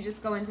you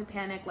just go into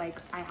panic like,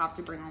 I have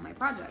to bring all my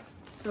projects.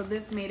 So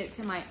this made it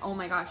to my, oh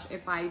my gosh,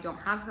 if I don't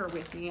have her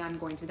with me, I'm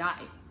going to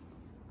die.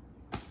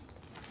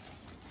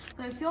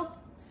 So I feel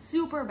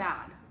super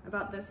bad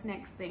about this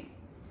next thing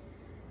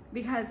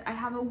because I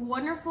have a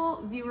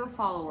wonderful viewer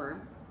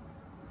follower.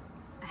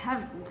 I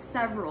have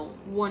several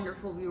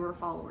wonderful viewer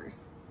followers.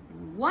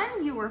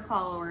 One viewer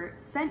follower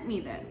sent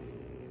me this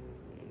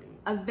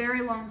a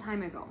very long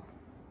time ago.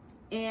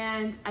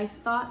 And I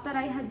thought that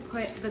I had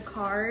put the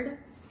card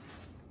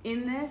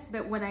in this,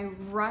 but when I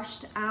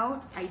rushed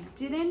out, I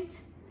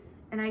didn't.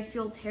 And I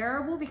feel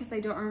terrible because I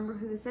don't remember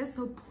who this is.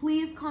 So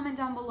please comment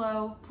down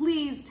below.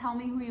 Please tell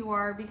me who you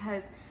are,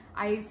 because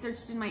I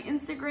searched in my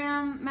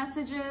Instagram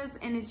messages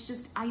and it's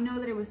just, I know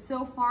that it was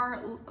so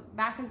far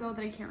back ago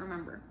that I can't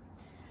remember.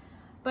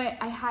 But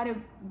I had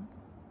an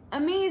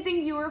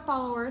amazing viewer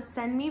follower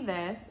send me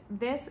this.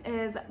 This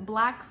is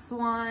Black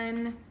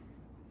Swan,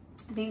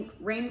 I think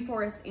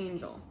Rainforest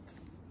Angel.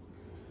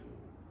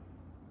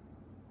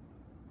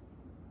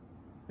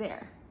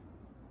 There.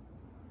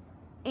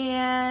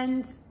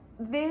 And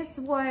this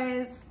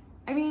was,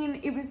 I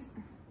mean, it was,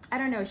 I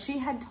don't know, she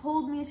had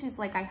told me, she's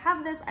like, I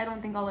have this, I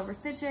don't think I'll ever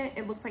stitch it.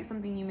 It looks like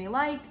something you may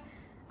like.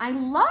 I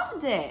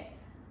loved it.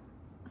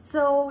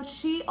 So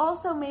she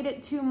also made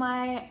it to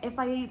my, if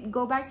I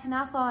go back to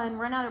Nassau and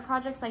run out of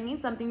projects, I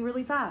need something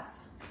really fast.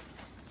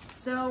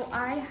 So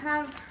I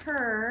have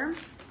her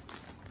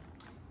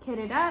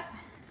kitted up,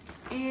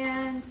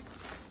 and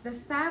the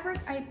fabric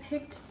I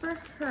picked for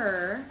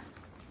her,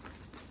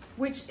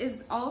 which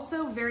is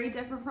also very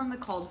different from the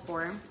called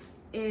for,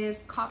 is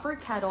Copper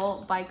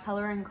Kettle by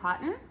Color and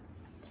Cotton.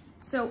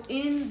 So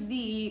in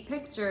the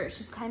picture,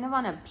 she's kind of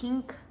on a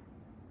pink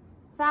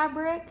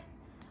fabric,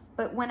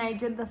 but when I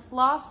did the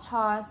floss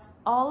toss,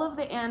 all of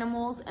the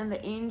animals and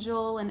the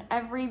angel and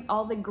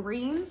all the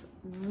greens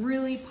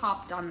really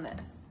popped on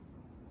this.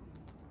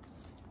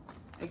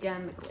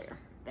 Again, the glare,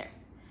 there.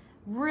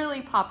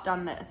 Really popped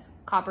on this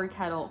Copper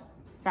Kettle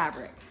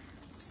fabric.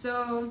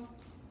 So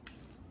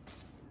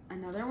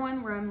another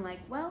one where I'm like,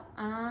 well,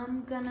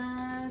 I'm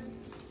gonna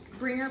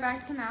bring her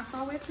back to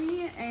Nassau with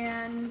me,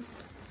 and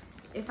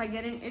if I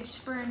get an itch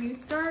for a new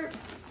start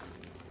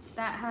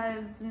that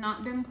has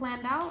not been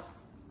planned out,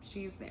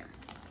 she's there.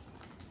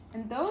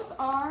 And those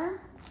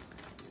are,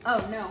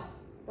 oh no,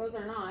 those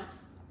are not.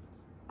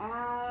 I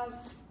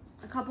have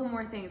a couple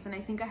more things, and I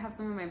think I have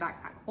some in my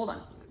backpack. Hold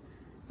on.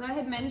 So I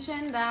had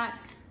mentioned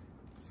that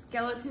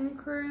Skeleton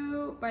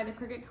Crew by the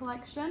Cricut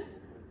Collection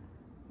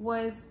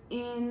was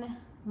in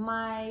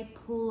my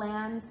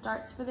plan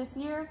starts for this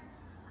year.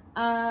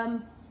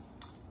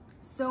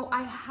 So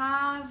I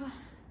have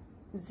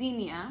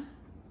Zenia,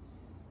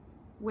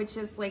 which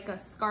is like a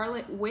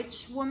Scarlet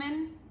Witch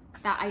woman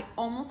that I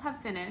almost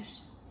have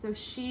finished. So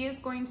she is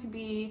going to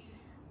be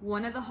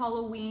one of the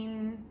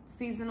Halloween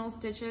seasonal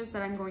stitches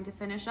that I'm going to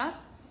finish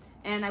up.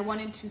 And I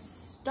wanted to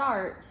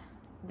start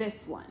this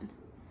one.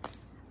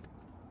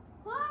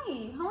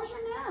 Hi, how was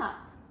your nap?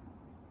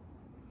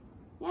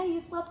 Yeah,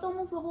 you slept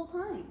almost the whole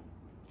time.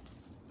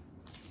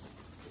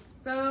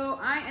 So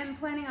I am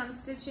planning on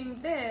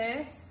stitching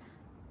this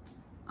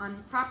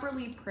on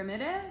Properly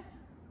Primitive,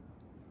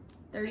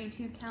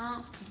 32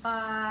 count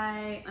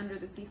by Under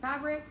the Sea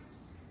Fabrics,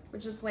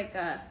 which is like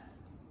a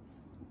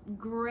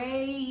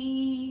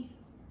gray,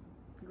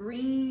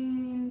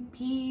 green,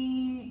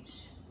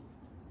 peach,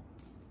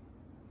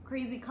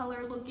 crazy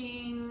color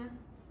looking.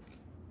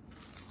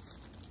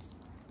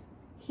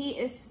 He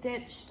is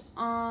stitched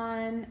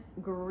on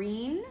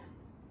green,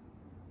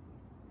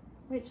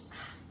 which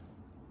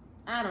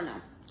I don't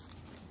know.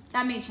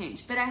 That may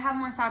change, but I have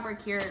more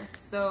fabric here,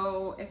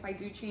 so if I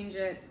do change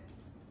it,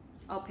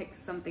 I'll pick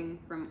something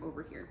from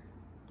over here.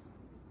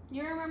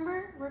 You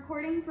remember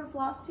recording for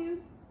Flosstube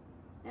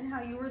and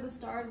how you were the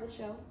star of the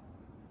show?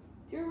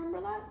 Do you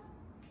remember that?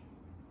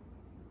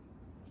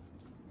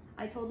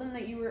 I told them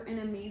that you were an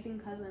amazing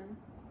cousin.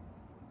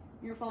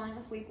 You're falling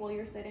asleep while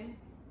you're sitting.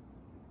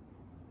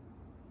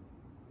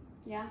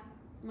 Yeah?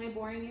 Am I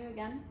boring you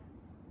again?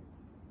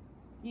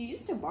 You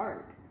used to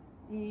bark.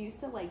 You used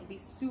to like be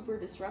super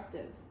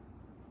disruptive.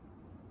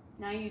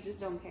 Now you just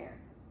don't care.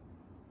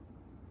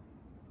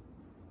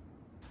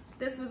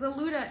 This was a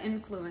Luda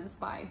influence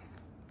by.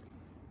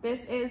 This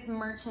is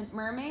Merchant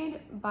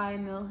Mermaid by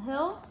Mill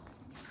Hill.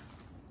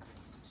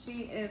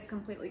 She is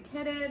completely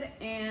kitted,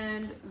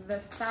 and the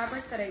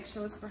fabric that I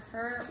chose for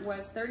her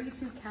was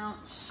 32 count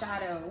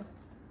Shadow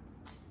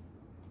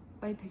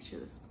by Picture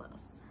This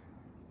Plus.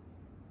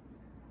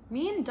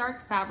 Me and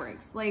dark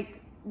fabrics,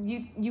 like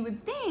you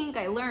would think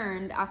I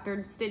learned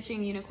after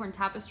stitching Unicorn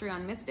Tapestry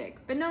on Mystic,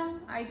 but no,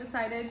 I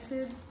decided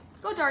to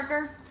go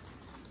darker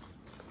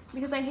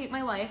because I hate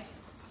my life.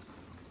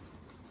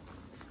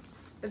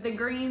 But the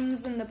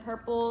greens and the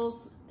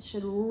purples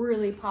should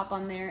really pop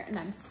on there, and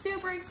I'm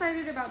super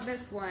excited about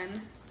this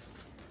one.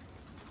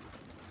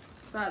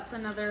 So that's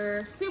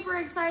another super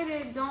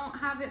excited, don't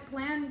have it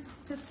planned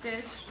to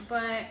stitch,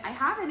 but I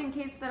have it in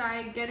case that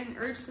I get an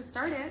urge to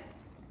start it.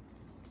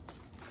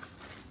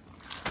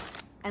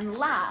 And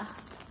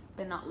last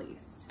but not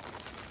least,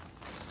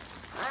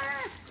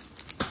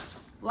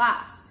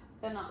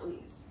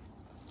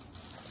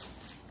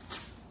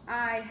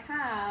 I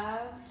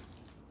have,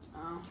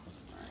 oh,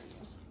 where are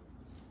you?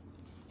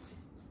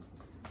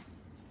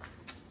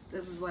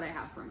 This is what I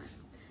have from it.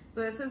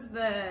 So this is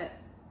the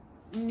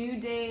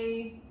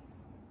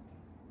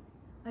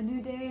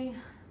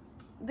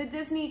The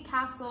Disney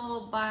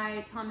Castle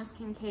by Thomas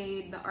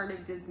Kincaid, The Art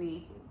of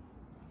Disney.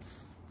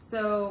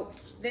 So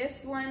this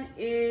one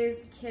is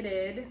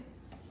kitted.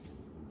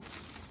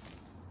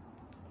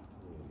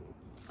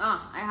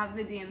 I have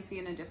the DMC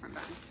in a different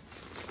bag.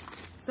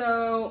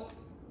 So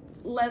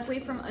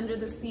Leslie from Under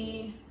the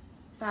Sea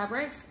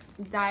Fabrics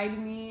dyed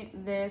me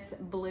this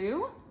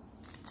blue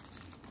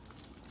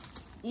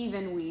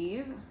even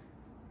weave.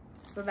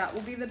 So that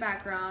will be the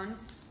background.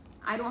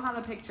 I don't have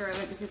a picture of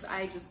it because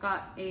I just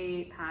got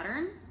a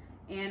pattern,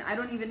 and I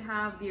don't even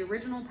have the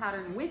original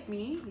pattern with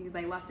me because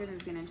I left it in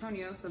San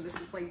Antonio. So this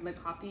is like the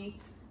copy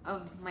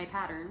of my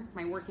pattern,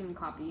 my working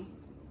copy,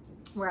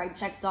 where I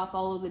checked off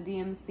all of the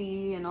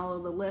DMC and all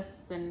of the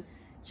lists and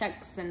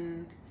checks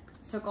and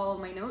took all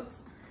of my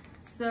notes.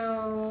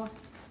 So,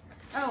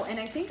 oh, and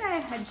I think I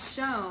had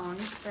shown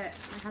that,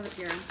 I have it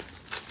here.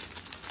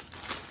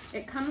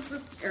 It comes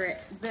with, or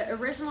the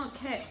original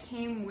kit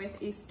came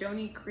with a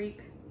Stony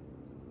Creek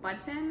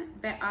button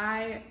that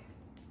are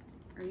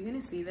you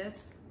gonna see this?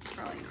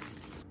 Probably not.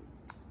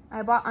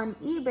 I bought on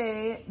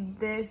eBay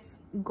this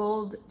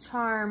gold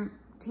charm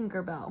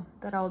Tinkerbell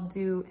that I'll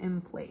do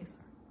in place.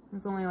 It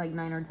was only like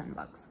 9 or 10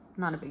 bucks.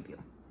 Not a big deal.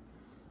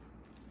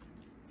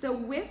 So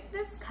with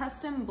this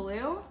custom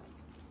blue,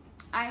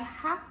 I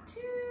have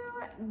to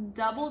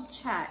double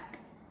check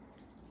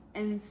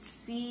and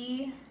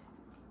see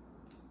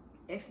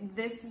if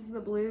this is the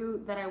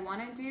blue that I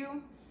want to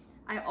do.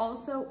 I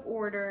also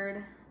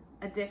ordered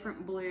a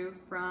different blue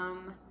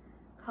from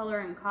Color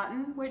and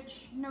Cotton,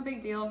 which no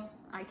big deal.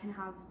 I can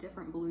have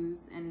different blues,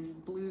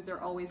 and blues are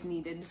always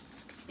needed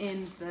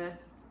in the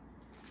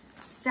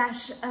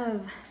stash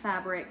of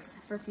fabrics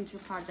for future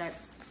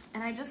projects.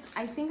 And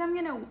I think I'm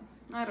gonna,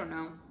 I don't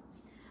know.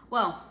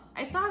 Well,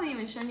 I still haven't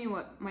even shown you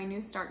what my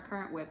new Start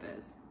Current whip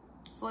is.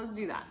 So let's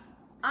do that.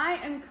 I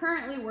am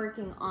currently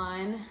working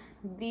on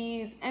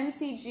these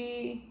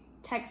MCG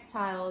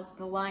Textiles,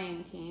 The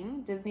Lion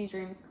King Disney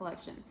Dreams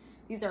collection.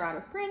 These are out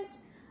of print.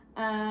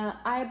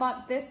 I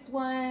bought this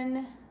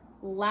one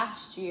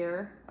last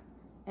year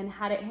and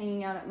had it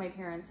hanging out at my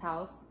parents'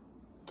 house.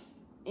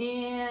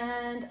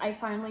 And I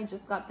finally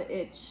just got the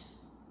itch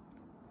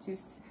to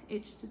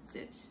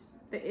stitch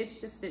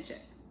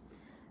it.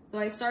 So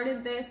I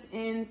started this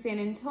in San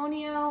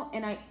Antonio,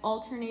 and I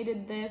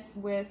alternated this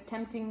with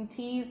Tempting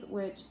Teas,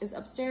 which is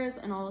upstairs,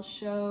 and I'll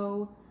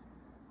show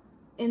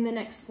in the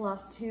next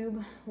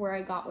Flosstube where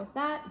I got with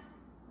that.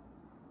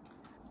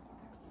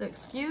 So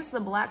excuse the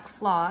black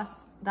floss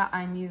that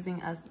I'm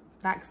using as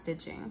back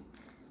stitching,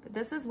 but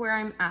this is where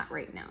I'm at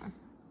right now.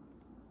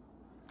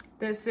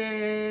 This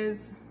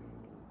is,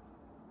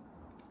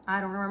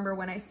 I don't remember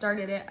when I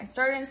started it. I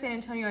started in San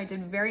Antonio. I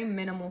did very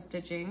minimal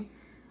stitching.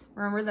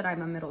 Remember that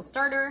I'm a middle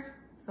starter,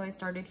 So I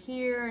started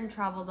here and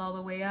traveled all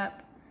the way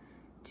up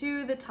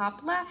to the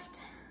top left.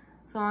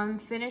 So I'm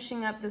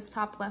finishing up this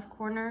top left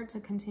corner to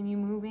continue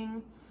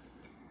moving.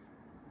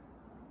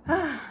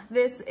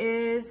 This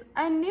is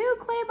a new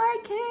clay by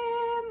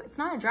Kim. It's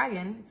not a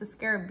dragon, it's a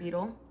scarab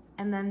beetle.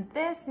 And then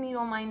this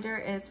needle minder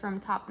is from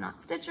Top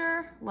Knot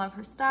Stitcher. Love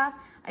her stuff.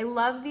 I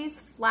love these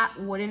flat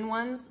wooden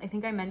ones. I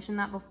think I mentioned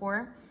that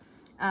before.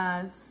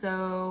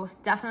 So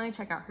definitely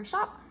check out her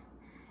shop.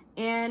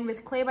 And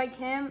with Clay by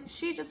Kim,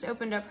 she just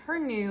opened up her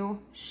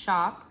new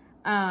shop.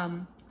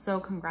 So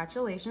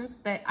congratulations,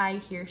 but I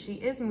hear she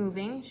is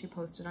moving. She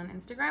posted on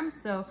Instagram,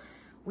 so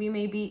we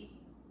may be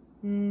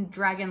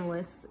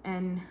dragonless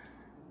and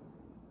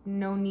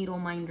no needle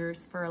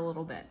minders for a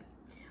little bit,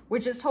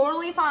 which is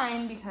totally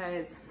fine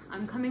because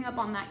I'm coming up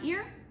on that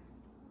year.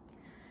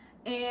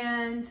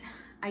 And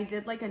I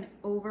did like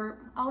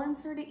I'll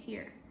insert it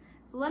here.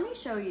 So let me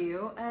show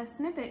you a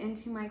snippet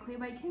into my Clay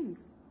by Kim's.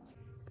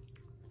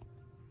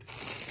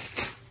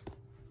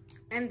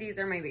 And these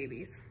are my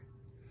babies.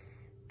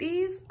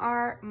 These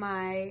are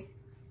my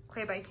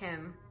Clay by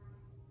Kim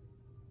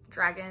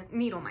dragon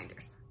needle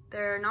minders.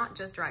 They're not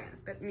just dragons,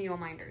 but needle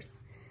minders.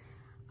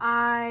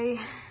 I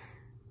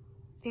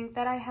think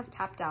that I have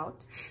tapped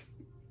out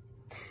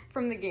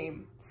from the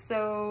game.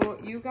 So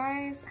you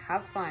guys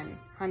have fun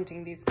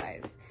hunting these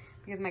guys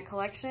because my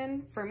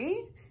collection for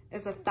me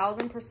is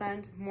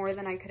 1000% more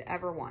than I could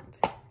ever want.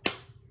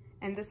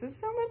 And this is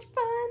so much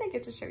fun. I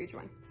get to show each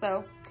one.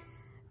 So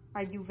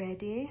are you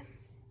ready?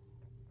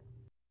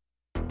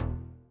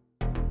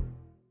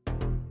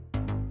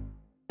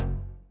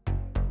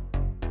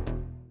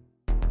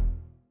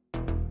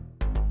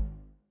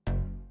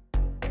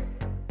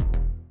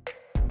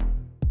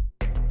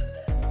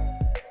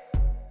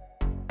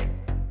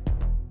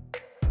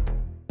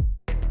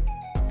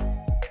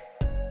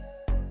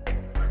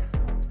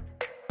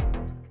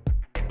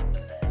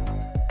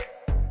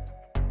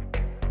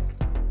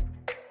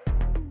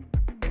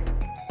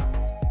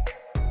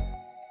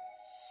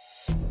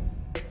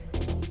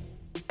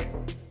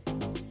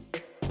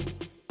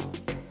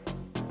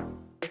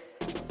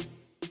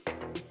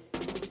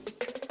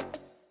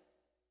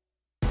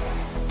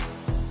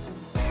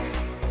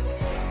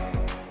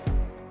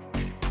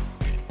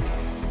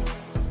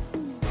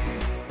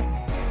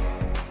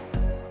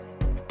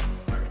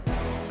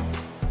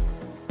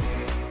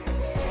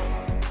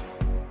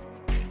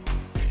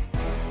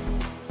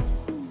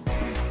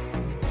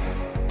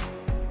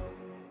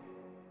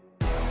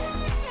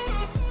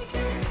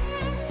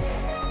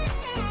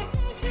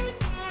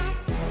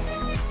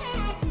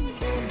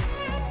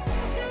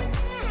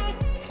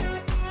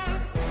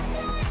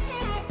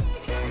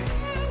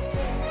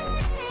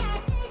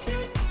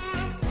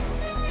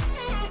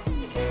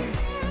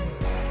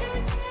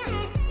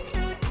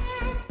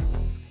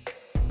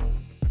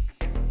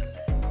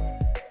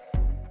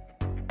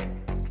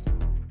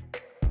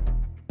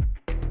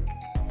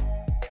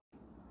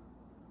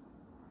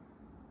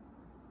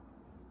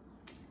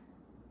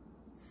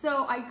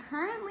 So I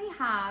currently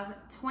have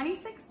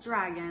 26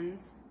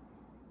 dragons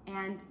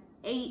and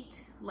 8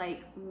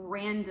 like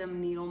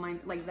random needle mind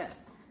like this.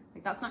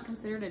 Like that's not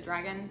considered a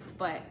dragon,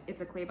 but it's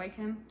a Clay by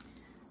Kim.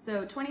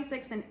 So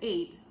 26 and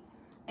 8.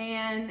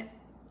 And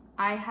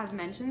I have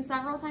mentioned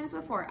several times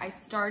before, I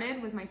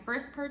started with my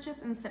first purchase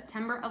in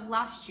September of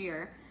last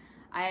year.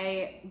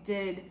 I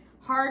did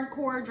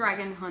hardcore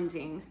dragon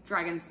hunting,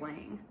 dragon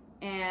slaying,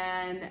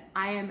 and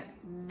I am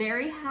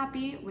very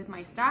happy with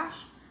my stash.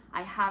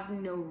 I have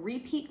no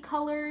repeat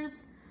colors,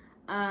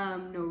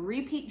 no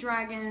repeat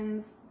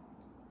dragons.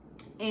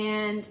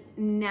 And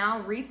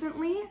now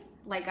recently,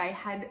 like I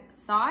had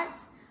thought,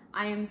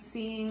 I am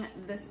seeing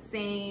the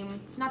same,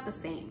 not the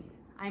same,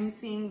 I'm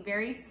seeing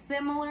very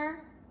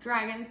similar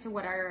dragons to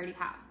what I already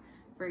have.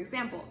 For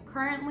example,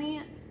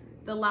 currently,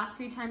 the last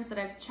few times that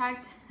I've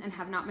checked and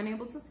have not been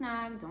able to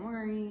snag, don't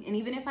worry. And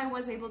even if I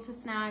was able to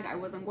snag, I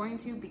wasn't going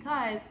to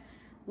because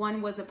one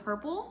was a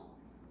purple,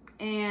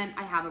 and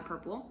I have a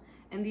purple.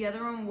 And the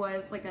other one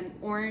was like an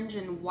orange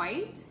and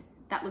white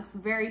that looks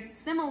very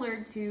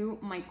similar to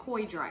my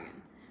koi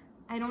dragon.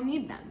 I don't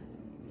need them.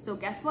 So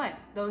guess what?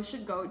 Those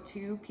should go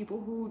to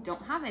people who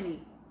don't have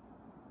any.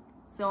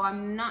 So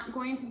I'm not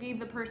going to be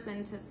the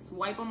person to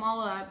swipe them all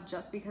up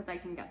just because I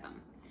can get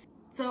them.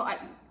 So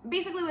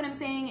basically what I'm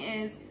saying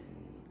is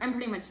I'm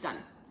pretty much done.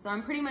 So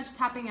I'm pretty much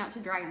tapping out to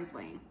dragon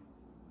slaying.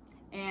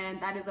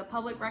 And that is a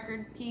public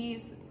record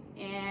piece.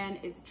 And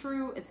it's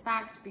true, it's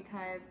fact,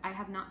 because I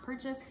have not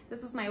purchased,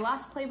 this was my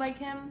last Clay by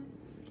Kim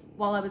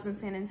while I was in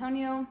San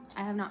Antonio.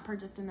 I have not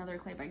purchased another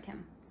Clay by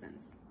Kim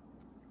since.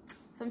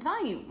 So I'm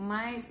telling you,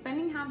 my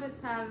spending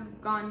habits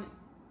have gone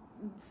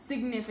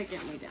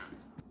significantly down.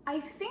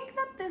 I think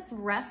that this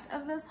rest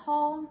of this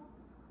haul,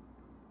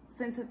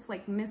 since it's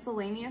like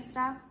miscellaneous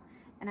stuff,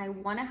 and I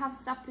want to have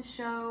stuff to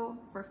show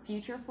for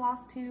future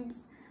floss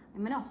tubes,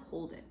 I'm gonna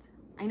hold it.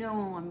 I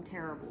know I'm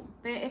terrible,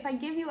 but if I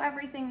give you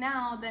everything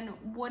now, then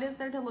what is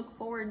there to look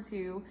forward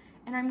to?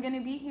 And I'm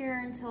gonna be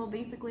here until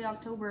basically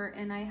October,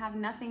 and I have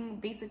nothing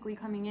basically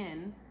coming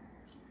in.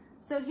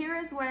 So here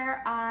is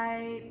where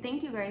I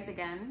thank you guys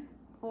again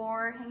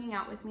for hanging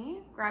out with me,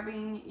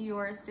 grabbing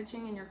your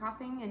stitching and your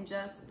coughing and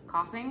just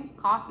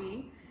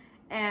coffee,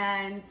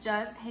 and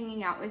just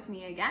hanging out with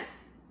me again.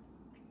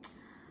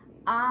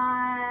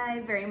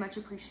 I very much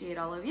appreciate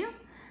all of you,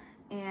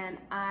 and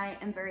I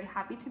am very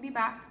happy to be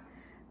back.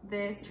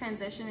 This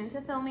transition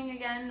into filming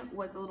again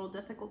was a little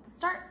difficult to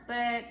start,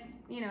 but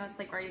you know, it's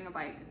like riding a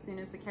bike. As soon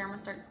as the camera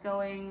starts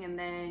going and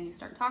then you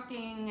start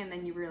talking and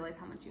then you realize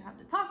how much you have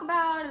to talk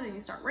about and then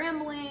you start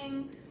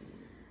rambling.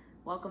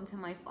 Welcome to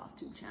my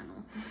Flosstube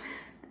channel.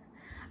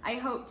 I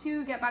hope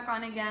to get back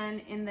on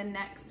again in the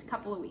next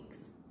couple of weeks.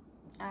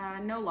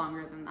 No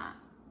longer than that.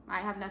 I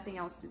have nothing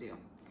else to do.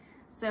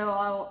 So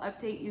I'll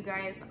update you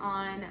guys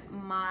on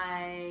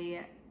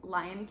my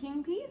Lion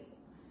King piece,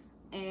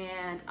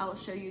 and I'll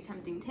show you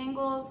Tempting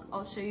Tangles.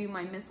 I'll show you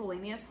my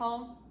miscellaneous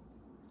haul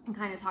and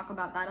kind of talk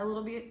about that a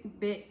little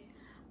bit.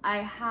 I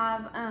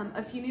have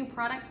a few new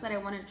products that I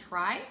want to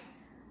try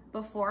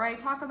before I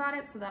talk about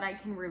it so that I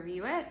can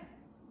review it.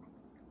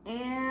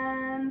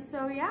 And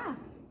so yeah,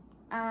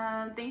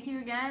 thank you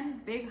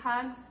again. Big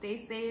hugs,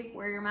 stay safe,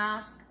 wear your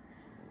mask,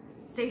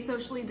 stay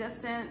socially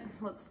distant,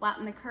 let's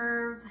flatten the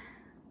curve.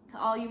 To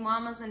all you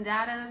mamas and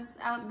dadas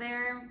out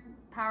there,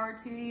 power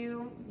to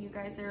you. You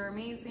guys are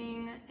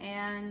amazing,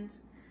 and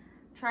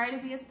try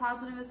to be as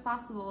positive as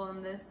possible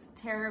in this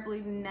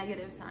terribly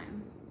negative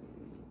time.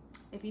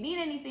 If you need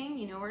anything,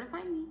 you know where to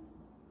find me.